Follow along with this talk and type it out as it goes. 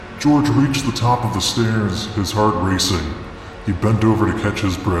George reached the top of the stairs, his heart racing. He bent over to catch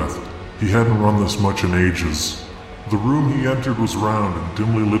his breath. He hadn't run this much in ages. The room he entered was round and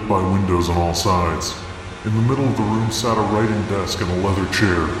dimly lit by windows on all sides. In the middle of the room sat a writing desk and a leather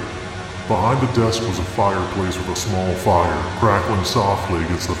chair. Behind the desk was a fireplace with a small fire, crackling softly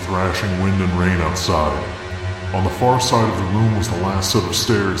against the thrashing wind and rain outside. On the far side of the room was the last set of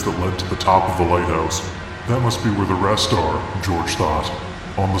stairs that led to the top of the lighthouse. That must be where the rest are, George thought.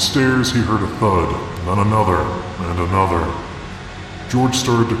 On the stairs he heard a thud, then another, and another. George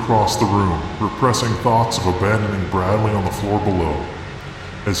started to cross the room, repressing thoughts of abandoning Bradley on the floor below.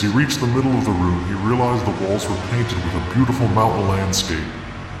 As he reached the middle of the room, he realized the walls were painted with a beautiful mountain landscape.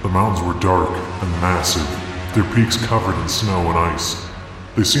 The mountains were dark and massive, their peaks covered in snow and ice.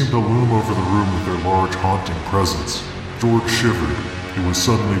 They seemed to loom over the room with their large, haunting presence. George shivered. It was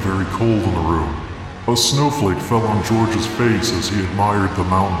suddenly very cold in the room. A snowflake fell on George's face as he admired the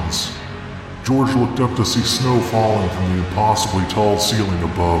mountains. George looked up to see snow falling from the impossibly tall ceiling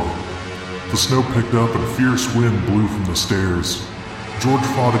above. The snow picked up and fierce wind blew from the stairs. George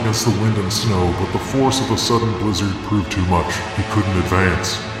fought against the wind and snow, but the force of the sudden blizzard proved too much. He couldn't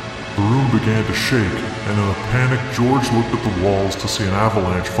advance. The room began to shake, and in a panic, George looked at the walls to see an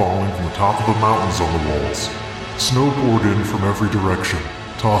avalanche falling from the top of the mountains on the walls. Snow poured in from every direction,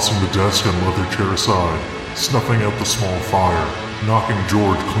 tossing the desk and leather chair aside, snuffing out the small fire, knocking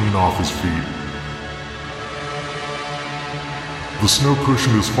George clean off his feet. The snow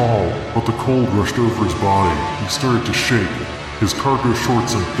cushioned his fall, but the cold rushed over his body. He started to shake. His cargo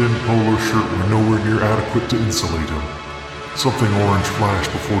shorts and thin polo shirt were nowhere near adequate to insulate him. Something orange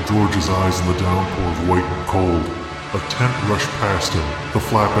flashed before George's eyes in the downpour of white and cold. A tent rushed past him, the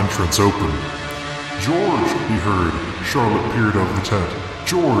flap entrance opened. "George," he heard. Charlotte peered out of the tent.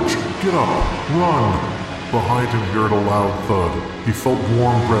 "George, get up! Run!" Behind him he heard a loud thud. He felt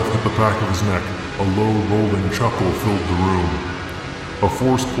warm breath hit the back of his neck. A low, rolling chuckle filled the room. A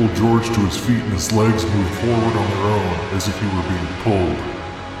force pulled George to his feet and his legs moved forward on their own, as if he were being pulled.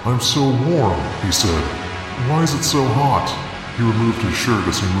 "I'm so warm," he said. "Why is it so hot?" He removed his shirt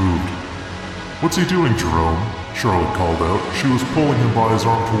as he moved. "What's he doing, Jerome?" Charlotte called out. She was pulling him by his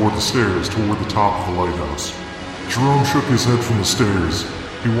arm toward the stairs, toward the top of the lighthouse. Jerome shook his head from the stairs.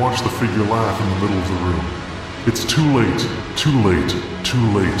 He watched the figure laugh in the middle of the room. "It's too late, too late, too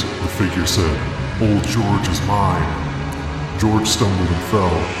late," the figure said. "Old George is mine." George stumbled and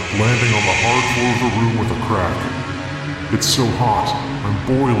fell, landing on the hard floor of the room with a crack. "It's so hot, I'm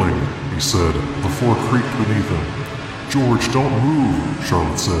boiling," he said. The floor creaked beneath him. "George, don't move,"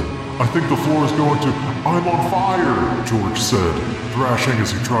 Charlotte said. "I think the floor is going to—" "I'm on fire," George said, thrashing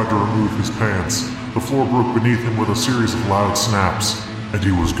as he tried to remove his pants. The floor broke beneath him with a series of loud snaps, and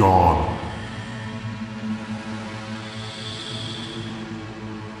he was gone.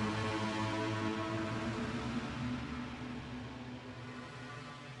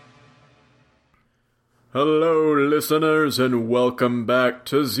 Hello, listeners, and welcome back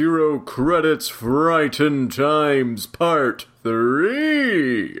to Zero Credits Frightened Times Part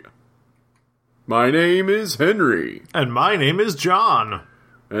 3. My name is Henry. And my name is John.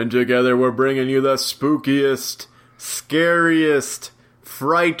 And together we're bringing you the spookiest, scariest,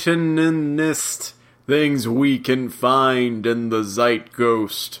 frighteningest things we can find in the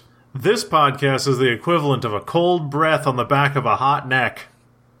Zeitghost. This podcast is the equivalent of a cold breath on the back of a hot neck.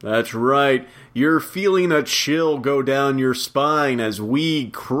 That's right. You're feeling a chill go down your spine as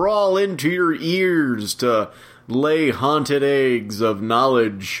we crawl into your ears to lay haunted eggs of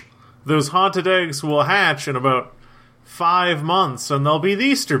knowledge. Those haunted eggs will hatch in about 5 months, and they'll be the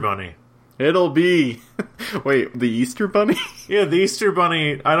Easter Bunny. It'll be... Wait, the Easter Bunny? Yeah, the Easter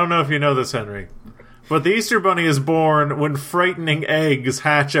Bunny... I don't know if you know this, Henry. But the Easter Bunny is born when frightening eggs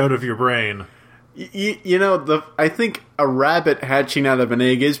hatch out of your brain. You know, I think a rabbit hatching out of an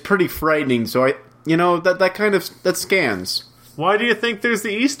egg is pretty frightening, so that scans. Why do you think there's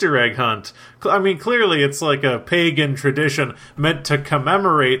the Easter egg hunt? I mean, clearly it's like a pagan tradition meant to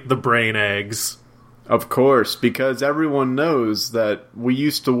commemorate the brain eggs. Of course, because everyone knows that we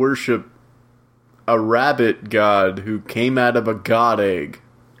used to worship a rabbit god who came out of a god egg.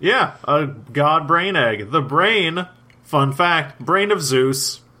 Yeah, a god brain egg. The brain, fun fact, brain of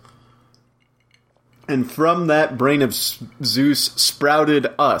Zeus. And from that brain of Zeus sprouted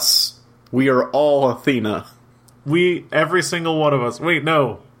us. We are all Athena. Every single one of us. Wait,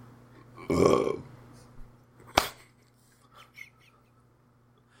 no.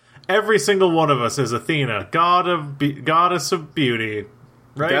 Every single one of us is Athena, goddess of beauty,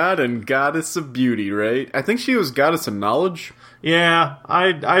 right? God and goddess of beauty, right? I think she was goddess of knowledge. Yeah,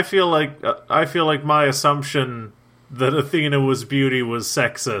 I feel like my assumption that Athena was beauty was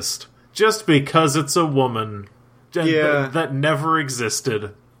sexist. Just because it's a woman. Yeah. That never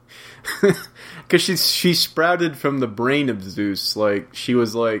existed. Because she sprouted from the brain of Zeus. Like, she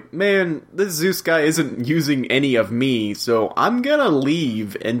was like, man, this Zeus guy isn't using any of me, so I'm gonna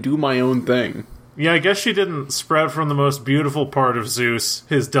leave and do my own thing. Yeah, I guess she didn't sprout from the most beautiful part of Zeus,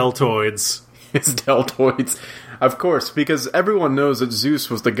 his deltoids. His deltoids. Of course, because everyone knows that Zeus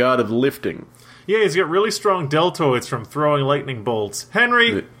was the god of lifting. Yeah, he's got really strong deltoids from throwing lightning bolts.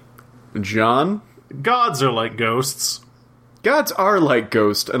 Henry! John? Gods are like ghosts. Gods are like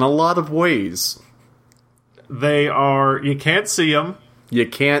ghosts in a lot of ways. They are... You can't see them. You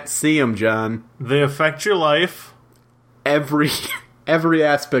can't see them, John. They affect your life. Every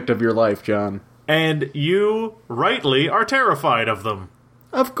aspect of your life, John. And you, rightly, are terrified of them.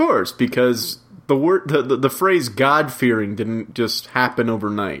 Of course, because the phrase God-fearing didn't just happen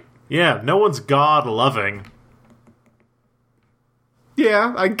overnight. Yeah, no one's God-loving.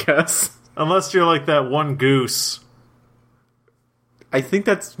 Yeah, I guess. Unless you're like that one goose. I think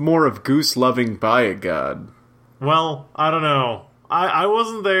that's more of goose loving by a god. Well, I don't know. I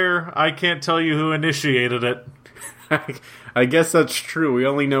wasn't there. I can't tell you who initiated it. I guess that's true. We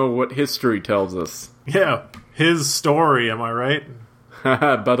only know what history tells us. Yeah, his story, am I right?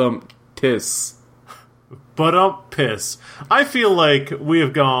 But tis. But piss. I feel like we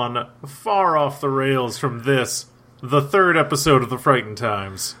have gone far off the rails from this, the third episode of The Frightened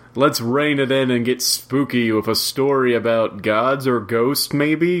Times. Let's rein it in and get spooky with a story about gods or ghosts,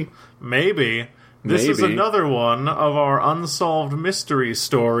 maybe? Maybe. This is another one of our unsolved mystery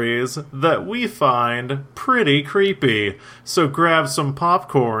stories that we find pretty creepy. So grab some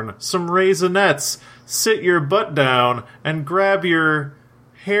popcorn, some Raisinets, sit your butt down, and grab your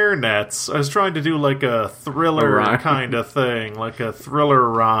hairnets. I was trying to do like a thriller kind of thing, like a thriller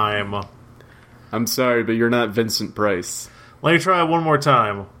rhyme. I'm sorry, but you're not Vincent Price. Let me try it one more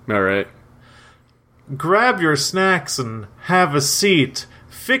time. Alright. Grab your snacks and have a seat.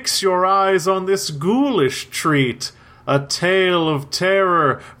 Fix your eyes on this ghoulish treat. A tale of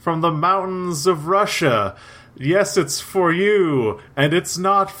terror from the mountains of Russia. Yes, it's for you, and it's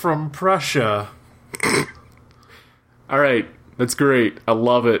not from Prussia. Alright, that's great. I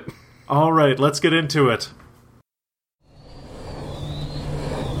love it. Alright, let's get into it.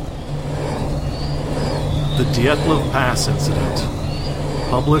 The Dietlov Pass Incident.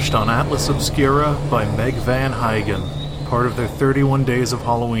 Published on Atlas Obscura by Meg Van Huygen, part of their 31 Days of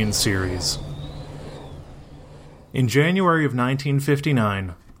Halloween series. In January of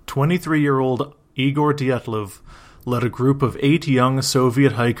 1959, 23-year-old Igor Dietlov led a group of 8 young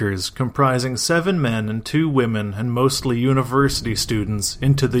Soviet hikers comprising 7 men and 2 women and mostly university students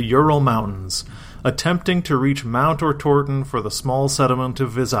into the Ural Mountains, attempting to reach Mount Ortorten for the small settlement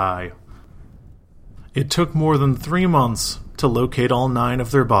of Vizhai. It took more than 3 months to locate all 9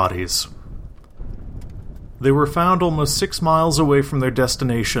 of their bodies. They were found almost 6 miles away from their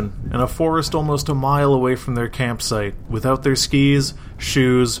destination, in a forest almost a mile away from their campsite, without their skis,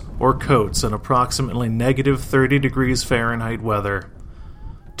 shoes, or coats in approximately negative 30 degrees Fahrenheit weather.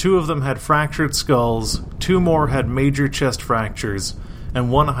 2 of them had fractured skulls, 2 more had major chest fractures,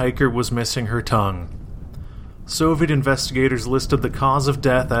 and 1 hiker was missing her tongue. Soviet investigators listed the cause of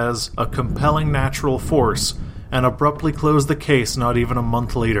death as a compelling natural force, and abruptly closed the case not even a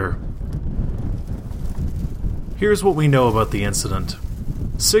month later. Here's what we know about the incident.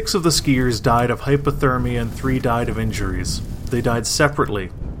 6 of the skiers died of hypothermia and 3 died of injuries. They died separately.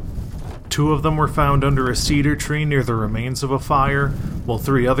 2 of them were found under a cedar tree near the remains of a fire, while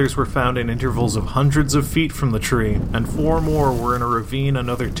 3 others were found in intervals of hundreds of feet from the tree, and 4 more were in a ravine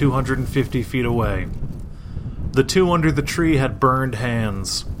another 250 feet away. The 2 under the tree had burned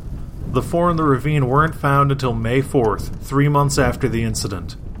hands. The 4 in the ravine weren't found until May 4th, 3 months after the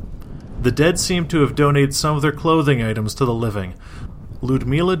incident. The dead seemed to have donated some of their clothing items to the living.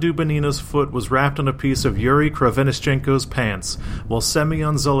 Ludmila Dubinina's foot was wrapped in a piece of Yuri Kravenischenko's pants, while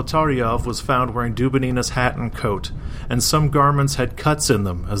Semyon Zolotaryov was found wearing Dubinina's hat and coat, and some garments had cuts in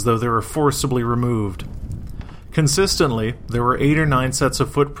them, as though they were forcibly removed. Consistently, there were 8 or 9 sets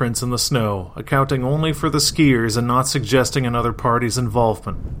of footprints in the snow, accounting only for the skiers and not suggesting another party's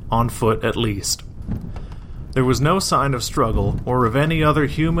involvement, on foot at least. There was no sign of struggle, or of any other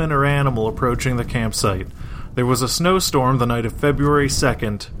human or animal approaching the campsite. There was a snowstorm the night of February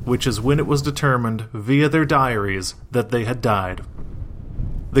 2nd, which is when it was determined, via their diaries, that they had died.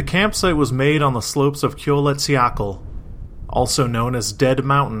 The campsite was made on the slopes of Kyoletsiakl, also known as Dead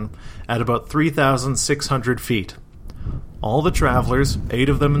Mountain, at about 3,600 feet. All the travelers, 8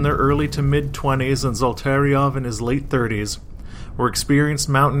 of them in their early to mid-20s and Zoltaryov in his late 30s, were experienced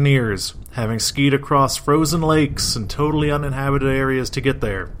mountaineers, having skied across frozen lakes and totally uninhabited areas to get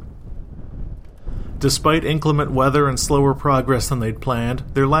there. Despite inclement weather and slower progress than they'd planned,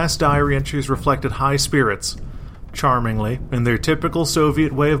 their last diary entries reflected high spirits. Charmingly, in their typical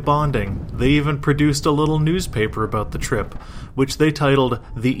Soviet way of bonding, they even produced a little newspaper about the trip, which they titled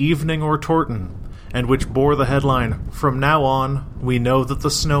The Evening or Torten, and which bore the headline, "From now on, we know that the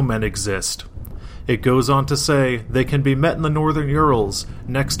snowmen exist." It goes on to say they can be met in the northern Urals,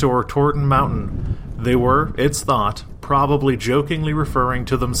 next to Ortorten Mountain. They were, it's thought, probably jokingly referring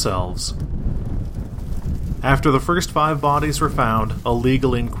to themselves. After the first 5 bodies were found, a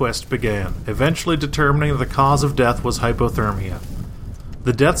legal inquest began, eventually determining the cause of death was hypothermia.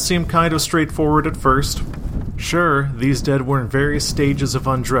 The deaths seemed kind of straightforward at first. Sure, these dead were in various stages of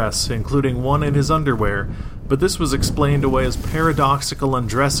undress, including one in his underwear, but this was explained away as paradoxical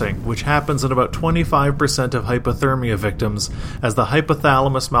undressing, which happens in about 25% of hypothermia victims, as the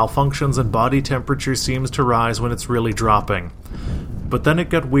hypothalamus malfunctions and body temperature seems to rise when it's really dropping. But then it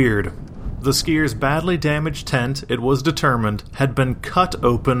got weird. The skiers' badly damaged tent, it was determined, had been cut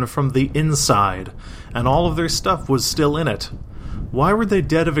open from the inside, and all of their stuff was still in it. Why were they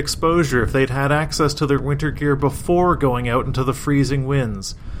dead of exposure if they'd had access to their winter gear before going out into the freezing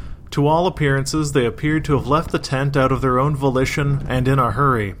winds? To all appearances, they appeared to have left the tent out of their own volition and in a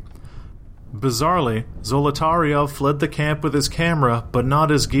hurry. Bizarrely, Zolotaryov fled the camp with his camera, but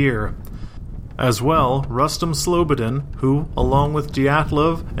not his gear. As well, Rustam Slobodin, who, along with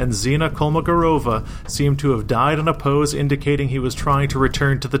Dyatlov and Zina Kolmogorova, seemed to have died in a pose indicating he was trying to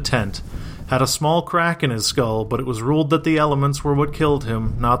return to the tent, had a small crack in his skull, but it was ruled that the elements were what killed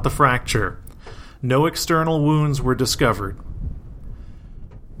him, not the fracture. No external wounds were discovered.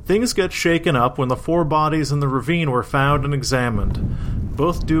 Things got shaken up when the 4 bodies in the ravine were found and examined.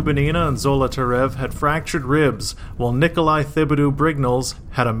 Both Dubinina and Zolotarev had fractured ribs, while Nikolai Thibodeau-Brignolles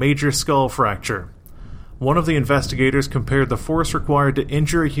had a major skull fracture. One of the investigators compared the force required to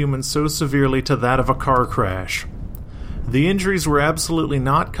injure a human so severely to that of a car crash. The injuries were absolutely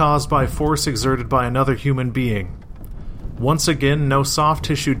not caused by force exerted by another human being. Once again, no soft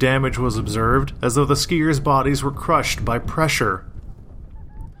tissue damage was observed, as though the skiers' bodies were crushed by pressure.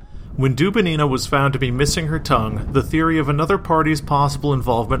 When Dubinina was found to be missing her tongue, the theory of another party's possible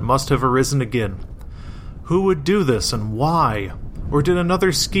involvement must have arisen again. Who would do this, and why? Or did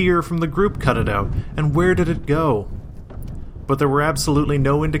another skier from the group cut it out, and where did it go? But there were absolutely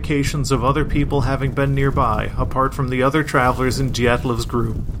no indications of other people having been nearby, apart from the other travelers in Dyatlov's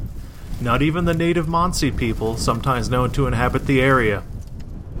group. Not even the native Mansi people, sometimes known to inhabit the area.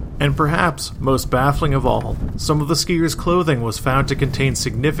 And perhaps, most baffling of all, some of the skiers' clothing was found to contain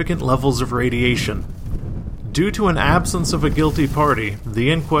significant levels of radiation. Due to an absence of a guilty party,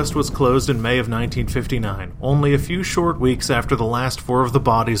 the inquest was closed in May of 1959, only a few short weeks after the last 4 of the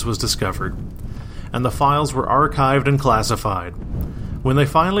bodies was discovered. And the files were archived and classified. When they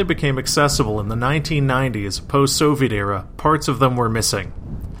finally became accessible in the 1990s, post-Soviet era, parts of them were missing.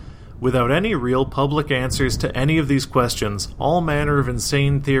 Without any real public answers to any of these questions, all manner of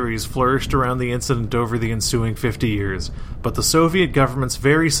insane theories flourished around the incident over the ensuing 50 years, but the Soviet government's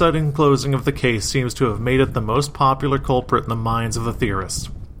very sudden closing of the case seems to have made it the most popular culprit in the minds of the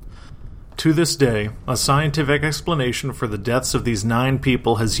theorists. To this day, a scientific explanation for the deaths of these 9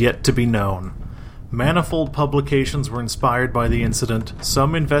 people has yet to be known. Manifold publications were inspired by the incident,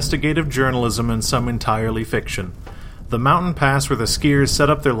 some investigative journalism and some entirely fiction. The mountain pass where the skiers set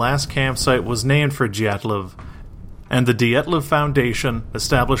up their last campsite was named for Dyatlov, and the Dyatlov Foundation,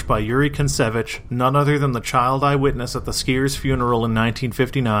 established by Yuri Kontsevich, none other than the child eyewitness at the skiers' funeral in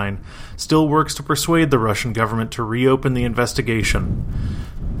 1959, still works to persuade the Russian government to reopen the investigation.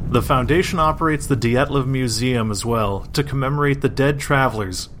 The foundation operates the Dyatlov Museum as well, to commemorate the dead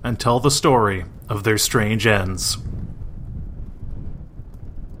travelers and tell the story of their strange ends.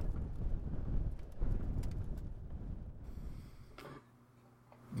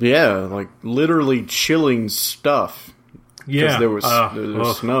 Yeah, like literally chilling stuff. Yeah, there was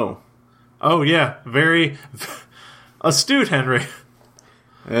snow. Oh yeah, very astute, Henry.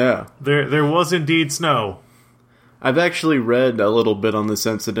 Yeah, there was indeed snow. I've actually read a little bit on this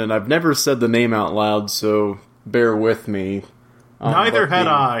incident. I've never said the name out loud, so bear with me. Neither had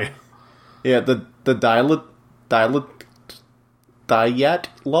I. Yeah, the Dyatlov.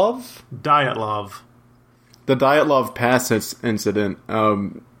 The Dyatlov Pass incident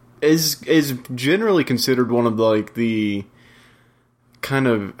is generally considered one of the kind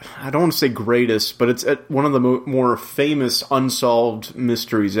of, I don't want to say greatest, but it's one of the more famous unsolved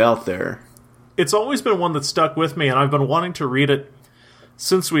mysteries out there. It's always been one that stuck with me, and I've been wanting to read it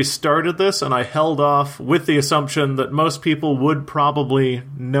since we started this, and I held off with the assumption that most people would probably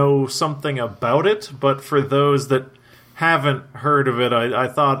know something about it, but for those that haven't heard of it, I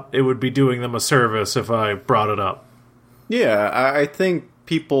thought it would be doing them a service if I brought it up. Yeah, I think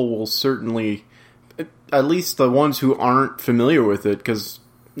people will certainly, at least the ones who aren't familiar with it, because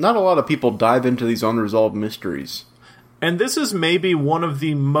not a lot of people dive into these unresolved mysteries. And this is maybe one of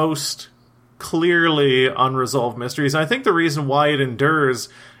the most clearly unresolved mysteries. I think the reason why it endures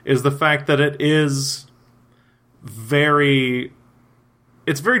is the fact that it's very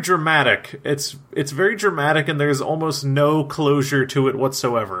dramatic. It's very dramatic, and there's almost no closure to it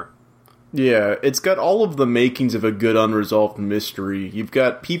whatsoever. Yeah, it's got all of the makings of a good unresolved mystery. You've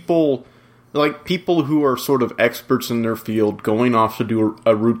got people who are sort of experts in their field going off to do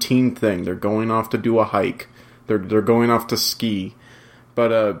a routine thing. They're going off to do a hike. They're going off to ski.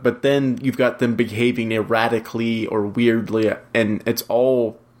 But then you've got them behaving erratically or weirdly, and it's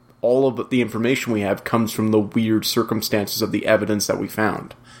all of the information we have comes from the weird circumstances of the evidence that we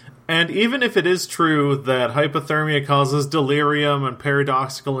found. And even if it is true that hypothermia causes delirium and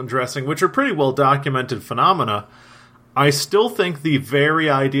paradoxical undressing, which are pretty well documented phenomena, I still think the very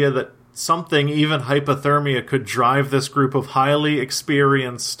idea that something, even hypothermia, could drive this group of highly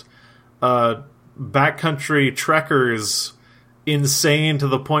experienced backcountry trekkers insane to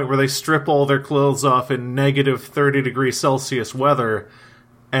the point where they strip all their clothes off in negative 30 degrees Celsius weather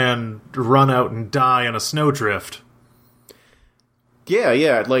and run out and die in a snowdrift.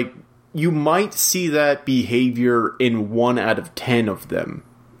 Yeah, like, you might see that behavior in 1 out of 10 of them,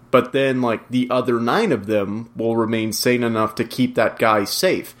 but then, like, the other 9 of them will remain sane enough to keep that guy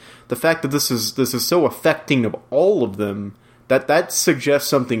safe. The fact that this is so affecting of all of them, that suggests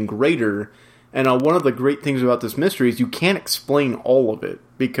something greater. And one of the great things about this mystery is you can't explain all of it,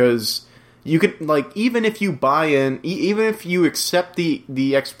 because you can, like, even if you buy in, even if you accept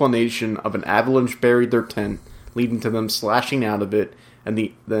the explanation of an avalanche buried their tent, leading to them slashing out of it,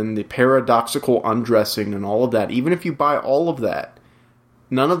 and then the paradoxical undressing and all of that, even if you buy all of that,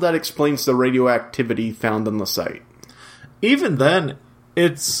 none of that explains the radioactivity found on the site. Even then,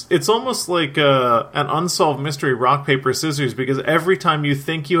 it's almost like an unsolved mystery, rock, paper, scissors, because every time you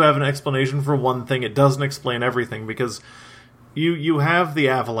think you have an explanation for one thing, it doesn't explain everything, because you have the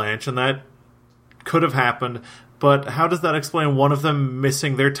avalanche, and that could have happened, but how does that explain one of them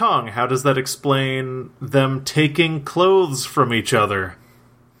missing their tongue? How does that explain them taking clothes from each other?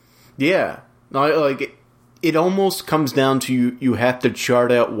 Yeah. Like, it almost comes down to you have to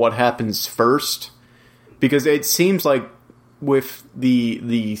chart out what happens first, because it seems like with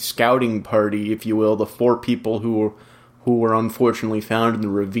the scouting party, if you will, the 4 people who were unfortunately found in the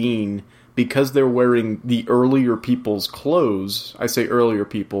ravine, because they're wearing the earlier people's clothes, I say earlier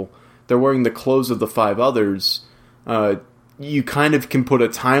people, they're wearing the clothes of the 5 others, you kind of can put a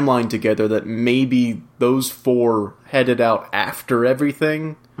timeline together that maybe those 4 headed out after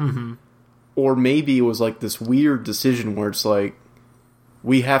everything, or maybe it was like this weird decision where it's like,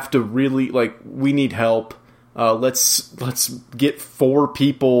 we have to really, like, we need help. Let's get 4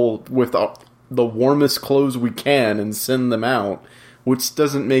 people with the warmest clothes we can and send them out, which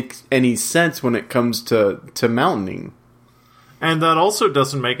doesn't make any sense when it comes to mountaineering. And that also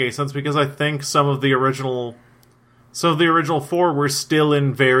doesn't make any sense because I think some of the original 4 were still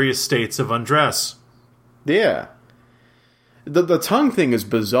in various states of undress. Yeah. The tongue thing is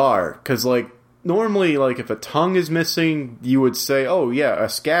bizarre, because, like, normally, like, if a tongue is missing, you would say, oh, yeah, a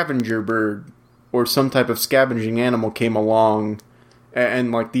scavenger bird or some type of scavenging animal came along,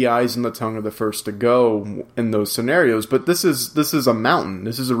 and like the eyes and the tongue are the first to go in those scenarios. But this is a mountain.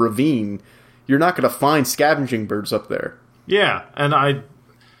 This is a ravine. You're not going to find scavenging birds up there. Yeah, and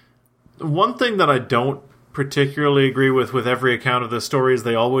one thing that I don't particularly agree with every account of this story is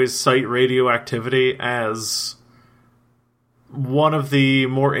they always cite radioactivity as one of the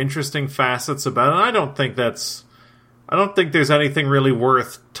more interesting facets about it. And I don't think there's anything really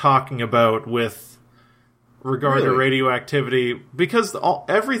worth talking about with regard to radioactivity, because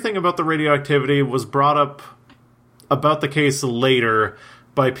everything about the radioactivity was brought up about the case later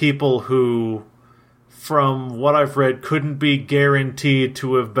by people who, from what I've read, couldn't be guaranteed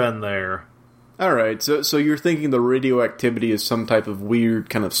to have been there. Alright, so you're thinking the radioactivity is some type of weird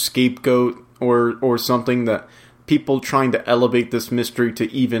kind of scapegoat or something, that people trying to elevate this mystery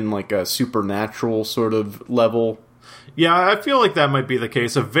to even like a supernatural sort of level? Yeah, I feel like that might be the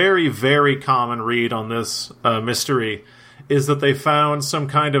case. A very, very common read on this mystery is that they found some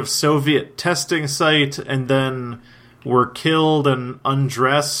kind of Soviet testing site and then were killed and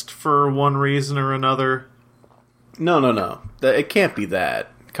undressed for one reason or another. No. It can't be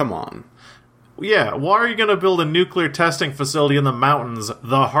that. Come on. Yeah, why are you going to build a nuclear testing facility in the mountains,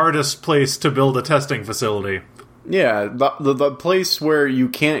 the hardest place to build a testing facility? Yeah, the place where you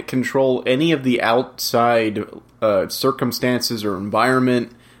can't control any of the outside circumstances or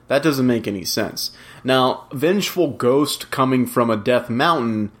environment, that doesn't make any sense. Now, vengeful ghost coming from a death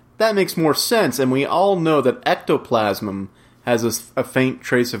mountain, that makes more sense, and we all know that ectoplasm has a faint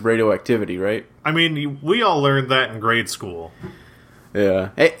trace of radioactivity, right? I mean, we all learned that in grade school. Yeah.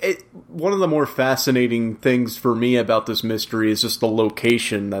 One of the more fascinating things for me about this mystery is just the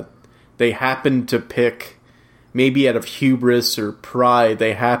location that they happen to pick. Maybe out of hubris or pride,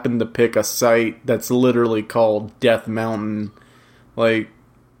 they happen to pick a site that's literally called Death Mountain. Like,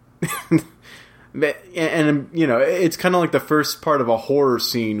 and you know, it's kind of like the first part of a horror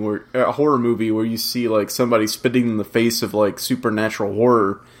scene, where a horror movie where you see like somebody spitting in the face of like supernatural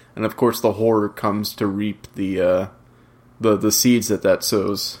horror, and of course the horror comes to reap the seeds that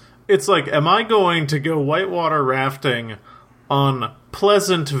sows. It's like, am I going to go whitewater rafting on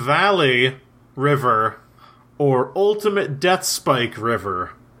Pleasant Valley River or Ultimate Death Spike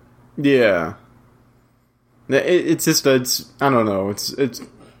River? Yeah. It's just, I don't know, it's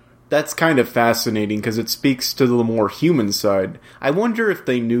that's kind of fascinating because it speaks to the more human side. I wonder if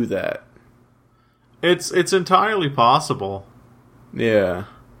they knew that. It's entirely possible. Yeah.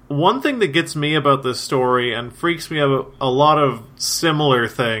 One thing that gets me about this story and freaks me out a lot of similar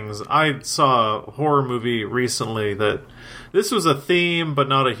things. I saw a horror movie recently that this was a theme, but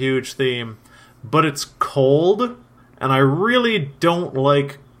not a huge theme. But it's cold, and I really don't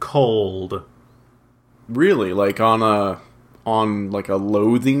like cold. Really? Like on like a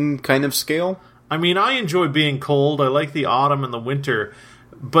loathing kind of scale? I mean, I enjoy being cold. I like the autumn and the winter.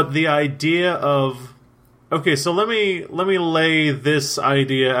 But the idea of... Okay, so let me lay this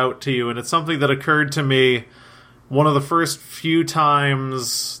idea out to you, and it's something that occurred to me one of the first few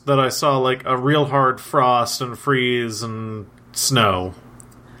times that I saw like a real hard frost and freeze and snow.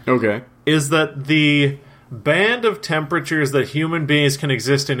 Okay. Is that the band of temperatures that human beings can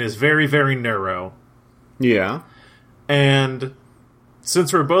exist in is very, very narrow. Yeah. And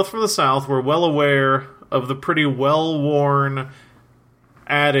since we're both from the South, we're well aware of the pretty well-worn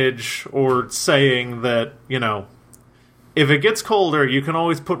adage or saying that, you know, if it gets colder, you can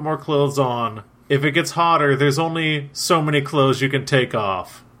always put more clothes on. If it gets hotter, there's only so many clothes you can take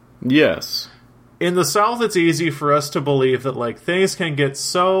off. Yes. In the South, it's easy for us to believe that, like, things can get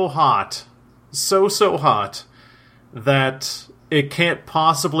so hot, so hot, that it can't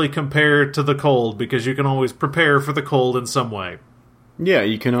possibly compare to the cold, because you can always prepare for the cold in some way. Yeah,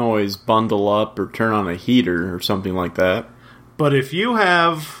 you can always bundle up or turn on a heater or something like that. But if you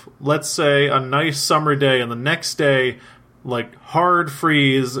have, let's say, a nice summer day, and the next day, like, hard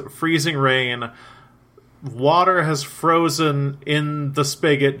freeze, freezing rain, water has frozen in the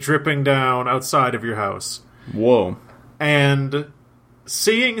spigot dripping down outside of your house. Whoa. And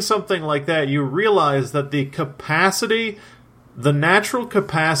seeing something like that, you realize that the natural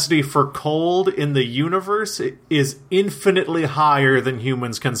capacity for cold in the universe is infinitely higher than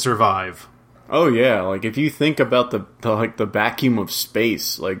humans can survive. Oh yeah, like if you think about the vacuum of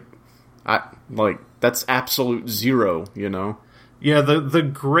space, that's absolute zero, you know? Yeah, the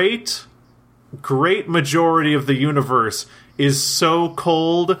great majority of the universe is so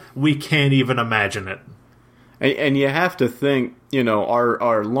cold we can't even imagine it. And you have to think, you know,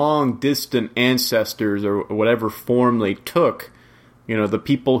 our long distant ancestors, or whatever form they took, you know, the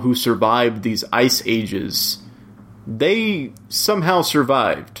people who survived these ice ages, they somehow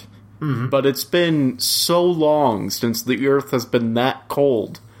survived. Mm-hmm. But it's been so long since the Earth has been that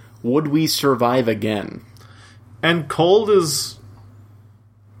cold. Would we survive again? And cold is...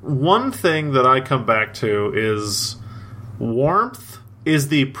 One thing that I come back to is warmth is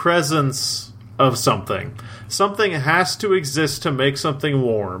the presence of something. Something has to exist to make something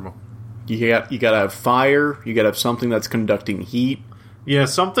warm. You gotta have fire, you gotta have something that's conducting heat. Yeah,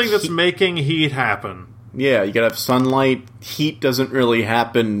 something that's making heat happen. Yeah, you gotta have sunlight. Heat doesn't really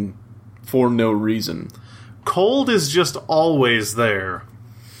happen for no reason. Cold is just always there.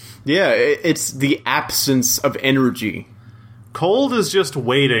 Yeah, it's the absence of energy. Cold is just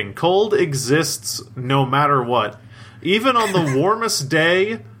waiting. Cold exists no matter what. Even on the warmest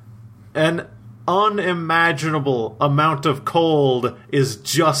day, an unimaginable amount of cold is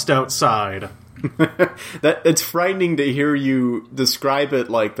just outside. It's frightening to hear you describe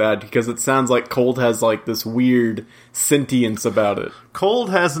it like that, because it sounds like cold has like this weird sentience about it. Cold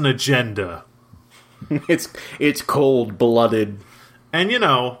has an agenda. It's cold-blooded. And you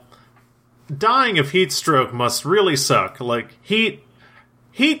know, dying of heat stroke must really suck. Like, heat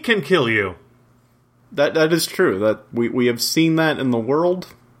can kill you. That is true. That we have seen that in the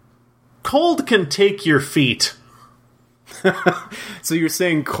world. cold can take your feet. So you're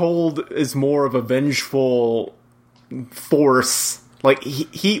saying cold is more of a vengeful force. Like,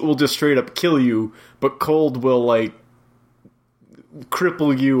 heat will just straight up kill you, but cold will, like,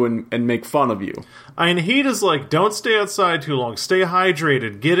 cripple you and make fun of you. I mean, heat is like, don't stay outside too long. Stay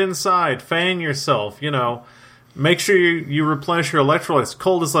hydrated. Get inside. Fan yourself. You know, make sure you replenish your electrolytes.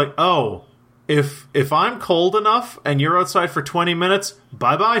 Cold is like, oh, if I'm cold enough and you're outside for 20 minutes,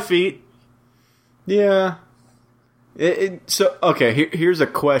 bye-bye, feet. Yeah. So, okay, here's a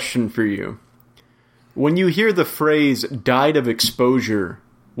question for you. When you hear the phrase, died of exposure,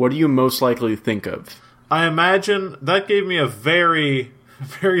 what do you most likely think of? I imagine that gave me a very,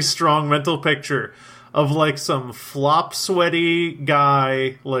 very strong mental picture of, like, some flop sweaty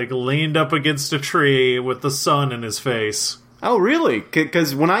guy, like, leaned up against a tree with the sun in his face. Oh, really?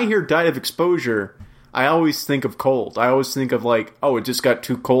 Because when I hear died of exposure, I always think of cold. I always think of, like, oh, it just got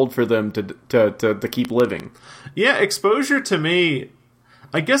too cold for them to keep living. Yeah, exposure to me,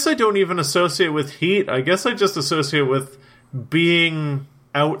 I guess I don't even associate with heat. I guess I just associate with being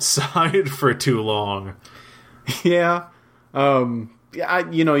outside for too long. Yeah.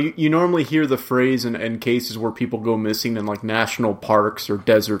 You normally hear the phrase in cases where people go missing in, like, national parks or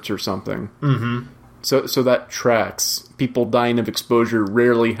deserts or something. Mm-hmm. So that tracks. People dying of exposure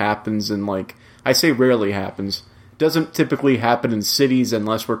rarely happens in, like... I say rarely happens. Doesn't typically happen in cities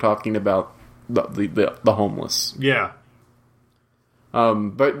unless we're talking about the homeless. Yeah.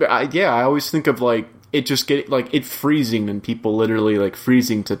 But I always think of, like, it just get like it freezing and people literally, like,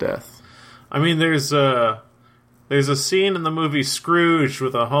 freezing to death. I mean, there's a scene in the movie Scrooge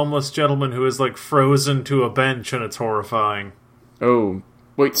with a homeless gentleman who is, like, frozen to a bench, and it's horrifying. Oh,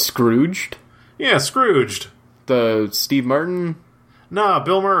 wait, Scrooged? Yeah, Scrooged. The Steve Martin? Nah,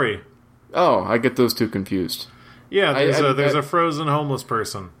 Bill Murray. Oh, I get those two confused. Yeah, there's a frozen homeless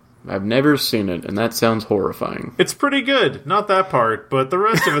person. I've never seen it, and that sounds horrifying. It's pretty good. Not that part, but the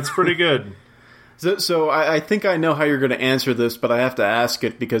rest of it's pretty good. So I think I know how you're going to answer this, but I have to ask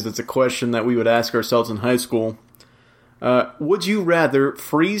it because it's a question that we would ask ourselves in high school. Would you rather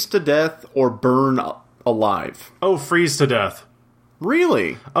freeze to death or burn alive? Oh, freeze to death.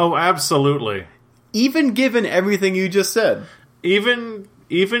 Really? Oh, absolutely. Even given everything you just said? Even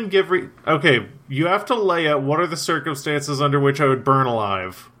okay, you have to lay out what are the circumstances under which I would burn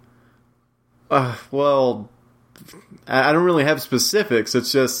alive. Well, I don't really have specifics.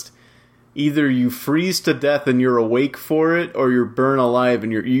 It's just either you freeze to death and you're awake for it, or you're burn alive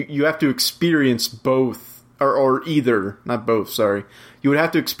and you have to experience both, or either, not both, sorry. You would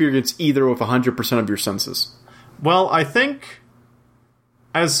have to experience either with 100% of your senses. Well, I think,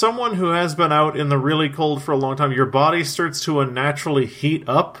 as someone who has been out in the really cold for a long time, your body starts to unnaturally heat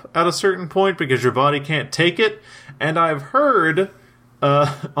up at a certain point because your body can't take it. And I've heard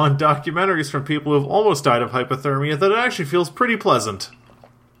on documentaries from people who've almost died of hypothermia that it actually feels pretty pleasant.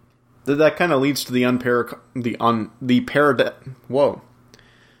 That kind of leads to That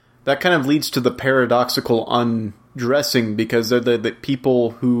kind of leads to the paradoxical undressing, because they're the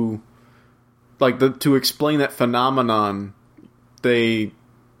people who, like, to explain that phenomenon, they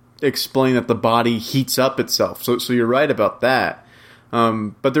explain that the body heats up itself. So you're right about that.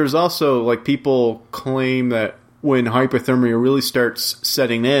 But there's also, like, people claim that when hypothermia really starts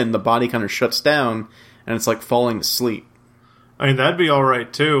setting in, the body kind of shuts down, and it's like falling asleep. I mean, that'd be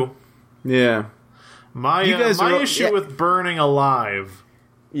alright, too. Yeah. My issue with burning alive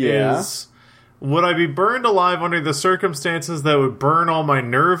is, would I be burned alive under the circumstances that would burn all my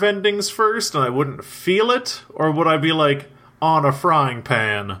nerve endings first and I wouldn't feel it? Or would I be, like, on a frying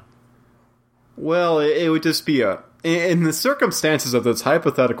pan? Well, it would just be in the circumstances of this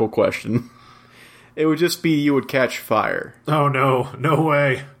hypothetical question, it would just be you would catch fire. Oh, no. No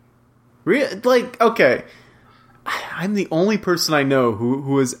way. Like, okay, I'm the only person I know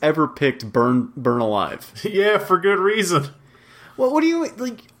who has ever picked burn alive. Yeah, for good reason. Well, what do you,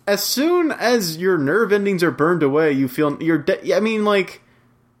 like, as soon as your nerve endings are burned away, you feel you're dead. I mean, like,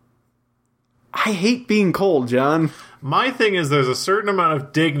 I hate being cold, John. My thing is, there's a certain amount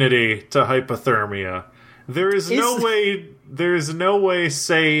of dignity to hypothermia. There is no way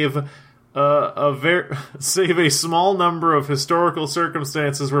save a small number of historical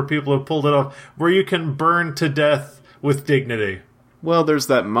circumstances where people have pulled it off, where you can burn to death with dignity. Well, there's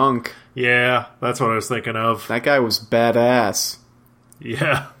that monk. Yeah, that's what I was thinking of. That guy was badass.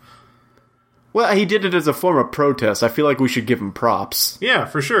 Yeah. Well, he did it as a form of protest. I feel like we should give him props. Yeah,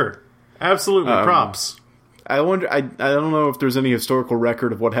 for sure. Absolutely, props. I wonder. I don't know if there's any historical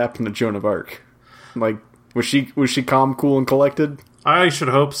record of what happened to Joan of Arc. Like, was she calm, cool, and collected? I should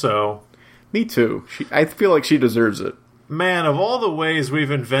hope so. Me too. I feel like she deserves it. Man, of all the ways we've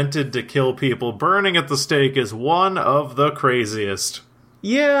invented to kill people, burning at the stake is one of the craziest.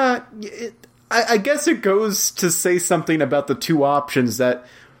 Yeah, I guess it goes to say something about the two options that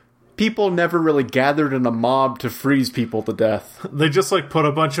people never really gathered in a mob to freeze people to death. They just, like, put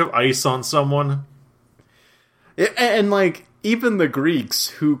a bunch of ice on someone. And, like, even the Greeks,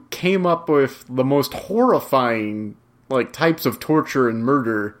 who came up with the most horrifying, like, types of torture and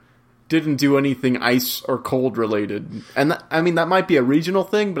murder, didn't do anything ice or cold related. And, that might be a regional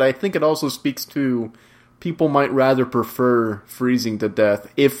thing, but I think it also speaks to people might rather prefer freezing to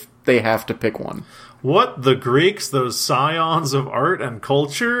death if they have to pick one. What? The Greeks, those scions of art and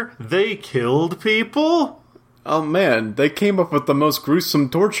culture? They killed people? Oh man, they came up with the most gruesome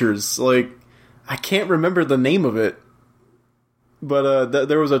tortures. Like, I can't remember the name of it. But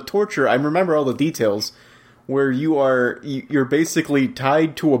there was a torture, I remember all the details, where you're basically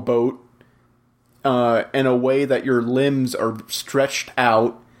tied to a boat in a way that your limbs are stretched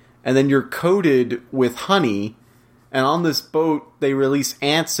out, and then you're coated with honey, and on this boat they release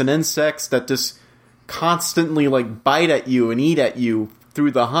ants and insects that just constantly like bite at you and eat at you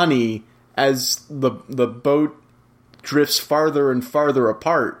through the honey as the boat drifts farther and farther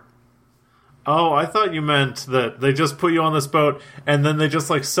apart. Oh, I thought you meant that they just put you on this boat and then they just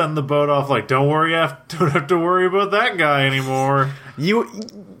like send the boat off like, don't have to worry about that guy anymore. You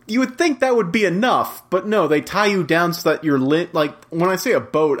would think that would be enough, but no, they tie you down so that your like when I say a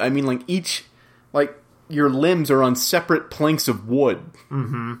boat, I mean like each like your limbs are on separate planks of wood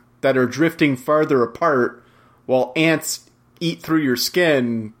that are drifting farther apart while ants eat through your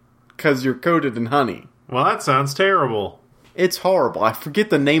skin because you're coated in honey. Well, that sounds terrible. It's horrible. I forget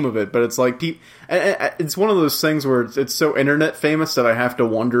the name of it, but it's like it's one of those things where it's so internet famous that I have to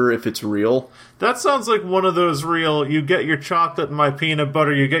wonder if it's real. That sounds like one of those real, you get your chocolate in my peanut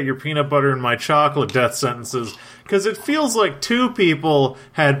butter, you get your peanut butter in my chocolate death sentences. Because it feels like two people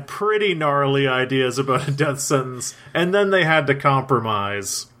had pretty gnarly ideas about a death sentence, and then they had to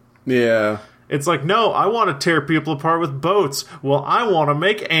compromise. Yeah. It's like, no, I want to tear people apart with boats. Well, I want to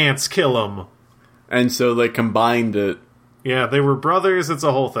make ants kill them. And so they combined it. Yeah, they were brothers. It's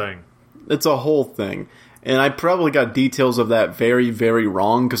a whole thing. It's a whole thing. And I probably got details of that very, very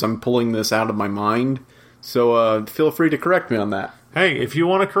wrong because I'm pulling this out of my mind. So feel free to correct me on that. Hey, if you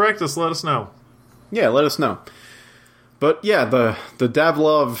want to correct us, let us know. Yeah, let us know. But yeah, the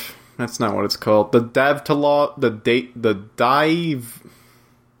Davlov, that's not what it's called. The Davtalov, the dive...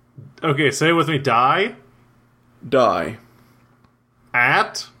 Okay, say it with me. Die.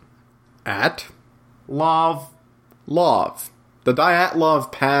 At. Lov. The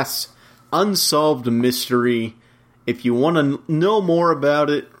Dyatlov Pass Unsolved Mystery. If you want to know more about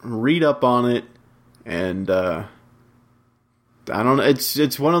it, read up on it. And, I don't know,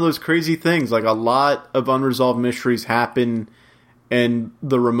 it's one of those crazy things. Like, a lot of unresolved mysteries happen in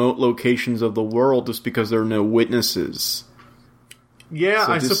the remote locations of the world just because there are no witnesses. Yeah,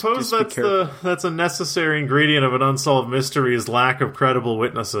 so I suppose that's a necessary ingredient of an unsolved mystery is lack of credible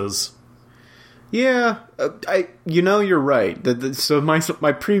witnesses. Yeah, you're right. So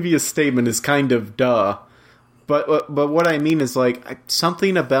my previous statement is kind of duh, but what I mean is like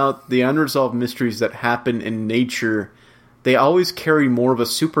something about the unresolved mysteries that happen in nature. They always carry more of a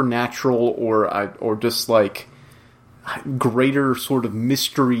supernatural or just like greater sort of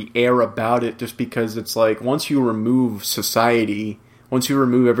mystery air about it. Just because it's like once you remove society, once you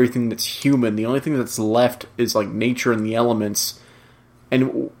remove everything that's human, the only thing that's left is like nature and the elements,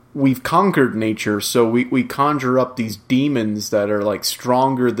 and we've conquered nature, so we conjure up these demons that are, like,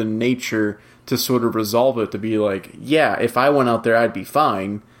 stronger than nature to sort of resolve it, to be like, yeah, if I went out there, I'd be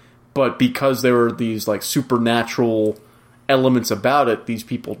fine, but because there were these, like, supernatural elements about it, these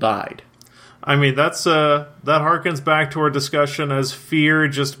people died. I mean, that harkens back to our discussion as fear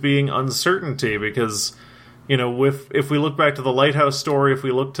just being uncertainty, because, you know, if we look back to the Lighthouse story, if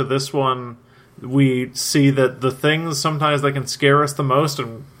we look to this one, we see that the things sometimes that can scare us the most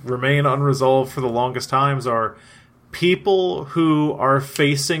and remain unresolved for the longest times are people who are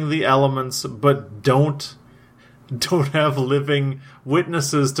facing the elements but don't have living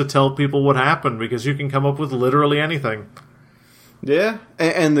witnesses to tell people what happened, because you can come up with literally anything. Yeah,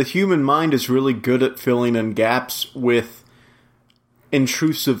 and the human mind is really good at filling in gaps with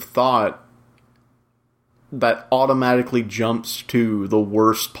intrusive thought that automatically jumps to the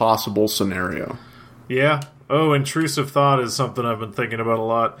worst possible scenario. Yeah. Oh, intrusive thought is something I've been thinking about a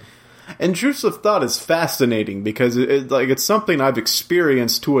lot. Intrusive thought is fascinating because it's something I've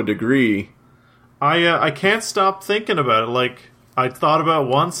experienced to a degree. I can't stop thinking about it. Like, I thought about it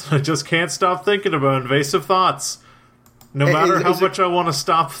once, I just can't stop thinking about invasive thoughts. No matter how much I want to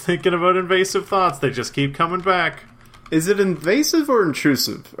stop thinking about invasive thoughts, they just keep coming back. Is it invasive or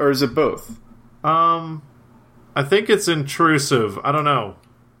intrusive? Or is it both? I think it's intrusive. I don't know.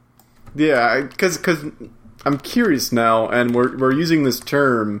 Yeah, because I'm curious now, and we're using this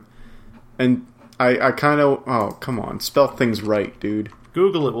term, and I kind of... Oh, come on. Spell things right, dude.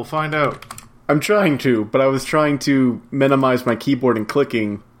 Google it. We'll find out. I'm trying to, but I was trying to minimize my keyboard and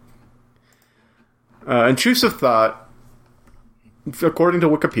clicking. Intrusive thought, according to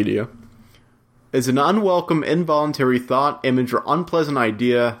Wikipedia, is an unwelcome, involuntary thought, image, or unpleasant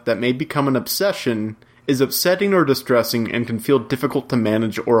idea that may become an obsession, is upsetting or distressing, and can feel difficult to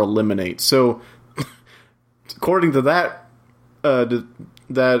manage or eliminate. So, according to that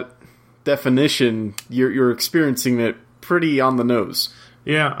definition, you're experiencing it pretty on the nose.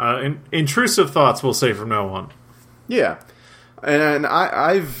 Yeah, intrusive thoughts, we'll say from now on. Yeah. And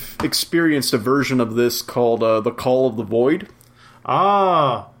I've experienced a version of this called The Call of the Void.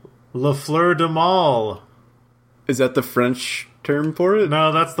 Ah, Le Fleur de Mal. Is that the French term for it?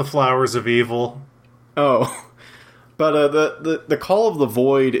 No, that's the Flowers of Evil. Oh. But the Call of the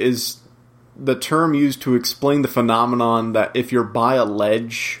Void is the term used to explain the phenomenon that if you're by a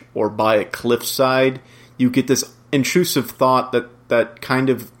ledge or by a cliffside, you get this intrusive thought that kind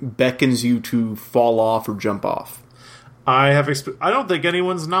of beckons you to fall off or jump off. I don't think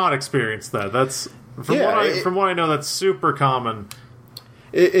anyone's not experienced that. That's from what I know, that's super common.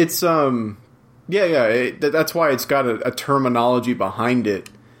 That's why it's got a terminology behind it,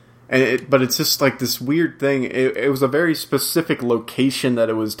 but it's just like this weird thing. It was a very specific location that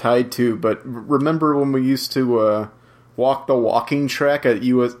it was tied to. But remember when we used to walk the walking track at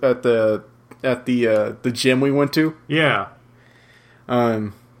the gym we went to? Yeah.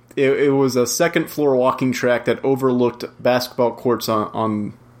 It was a second floor walking track that overlooked basketball courts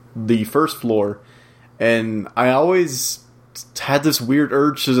on the first floor, and I always had this weird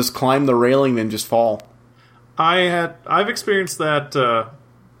urge to just climb the railing and just fall. I've experienced that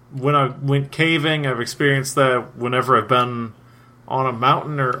when I went caving. I've experienced that whenever I've been on a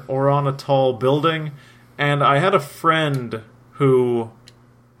mountain or on a tall building, and I had a friend who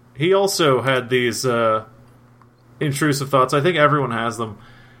he also had these intrusive thoughts. I think everyone has them.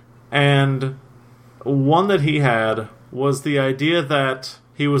 And one that he had was the idea that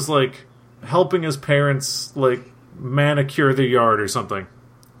he was, like, helping his parents, like, manicure their yard or something.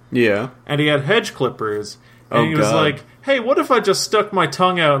 Yeah. And he had hedge clippers. And he was like, hey, what if I just stuck my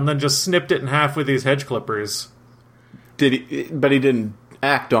tongue out and then just snipped it in half with these hedge clippers? But he didn't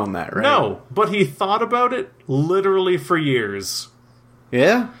act on that, right? No, but he thought about it literally for years.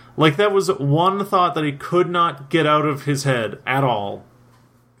 Yeah? Like, that was one thought that he could not get out of his head at all.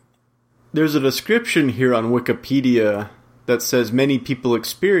 There's a description here on Wikipedia that says many people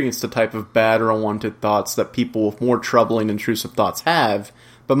experience the type of bad or unwanted thoughts that people with more troubling intrusive thoughts have,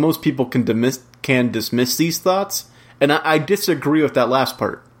 but most people can dismiss these thoughts, and I disagree with that last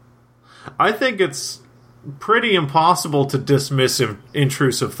part. I think it's pretty impossible to dismiss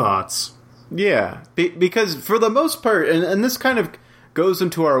intrusive thoughts. Yeah, because for the most part, and this kind of goes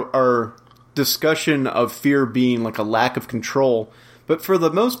into our discussion of fear being like a lack of control, but for the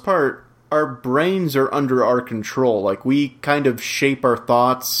most part, our brains are under our control. Like, we kind of shape our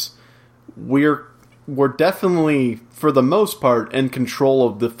thoughts. We're definitely, for the most part, in control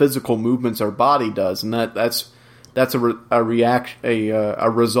of the physical movements our body does, and that's a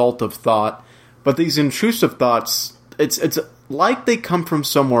result of thought. But these intrusive thoughts, it's like they come from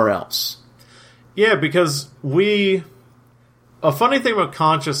somewhere else. Yeah, because a funny thing about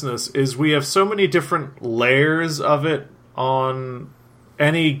consciousness is we have so many different layers of it on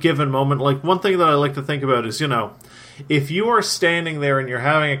any given moment. Like, one thing that I like to think about is, if you are standing there and you're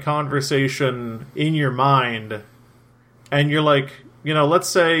having a conversation in your mind, and you're like, let's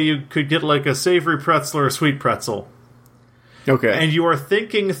say you could get like a savory pretzel or a sweet pretzel. Okay. And you are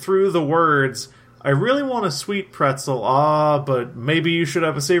thinking through the words, I really want a sweet pretzel, but maybe you should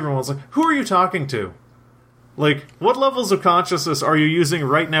have a savory one. It's like, who are you talking to? Like, what levels of consciousness are you using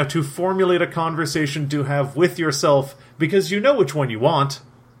right now to formulate a conversation to have with yourself, because you know which one you want?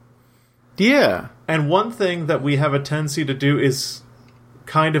 Yeah. And one thing that we have a tendency to do is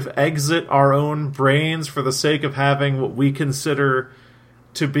kind of exit our own brains for the sake of having what we consider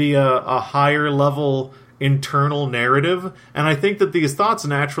to be a higher level internal narrative. And I think that these thoughts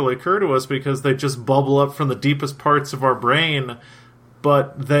naturally occur to us because they just bubble up from the deepest parts of our brain,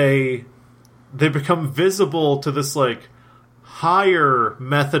 but they become visible to this, like, higher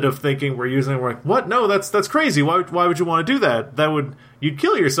method of thinking we're using. We're like, what? No, that's crazy. Why would you want to do that? You'd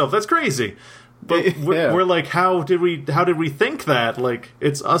kill yourself. That's crazy. But we're like, how did we think that? Like,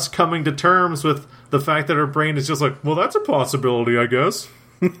 it's us coming to terms with the fact that our brain is just like, well, that's a possibility, I guess.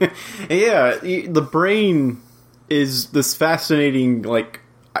 Yeah, the brain is this fascinating, like,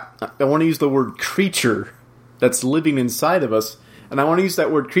 I want to use the word creature that's living inside of us. And I want to use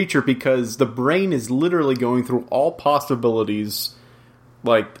that word creature because the brain is literally going through all possibilities,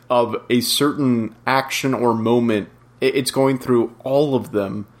 like, of a certain action or moment. It's going through all of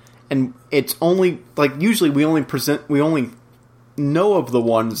them. And it's only, like, usually we only know of the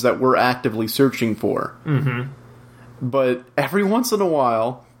ones that we're actively searching for. Mm-hmm. But every once in a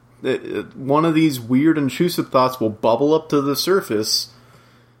while, one of these weird intrusive thoughts will bubble up to the surface.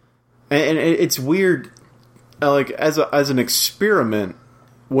 And it's weird, like, as an experiment,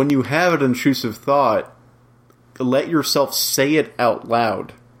 when you have an intrusive thought, let yourself say it out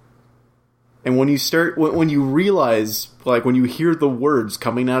loud. And when you realize, like, when you hear the words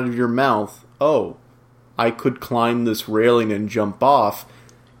coming out of your mouth, oh, I could climb this railing and jump off,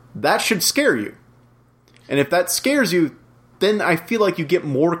 that should scare you. And if that scares you, then I feel like you get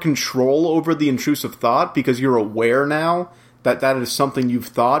more control over the intrusive thought because you're aware now that is something you've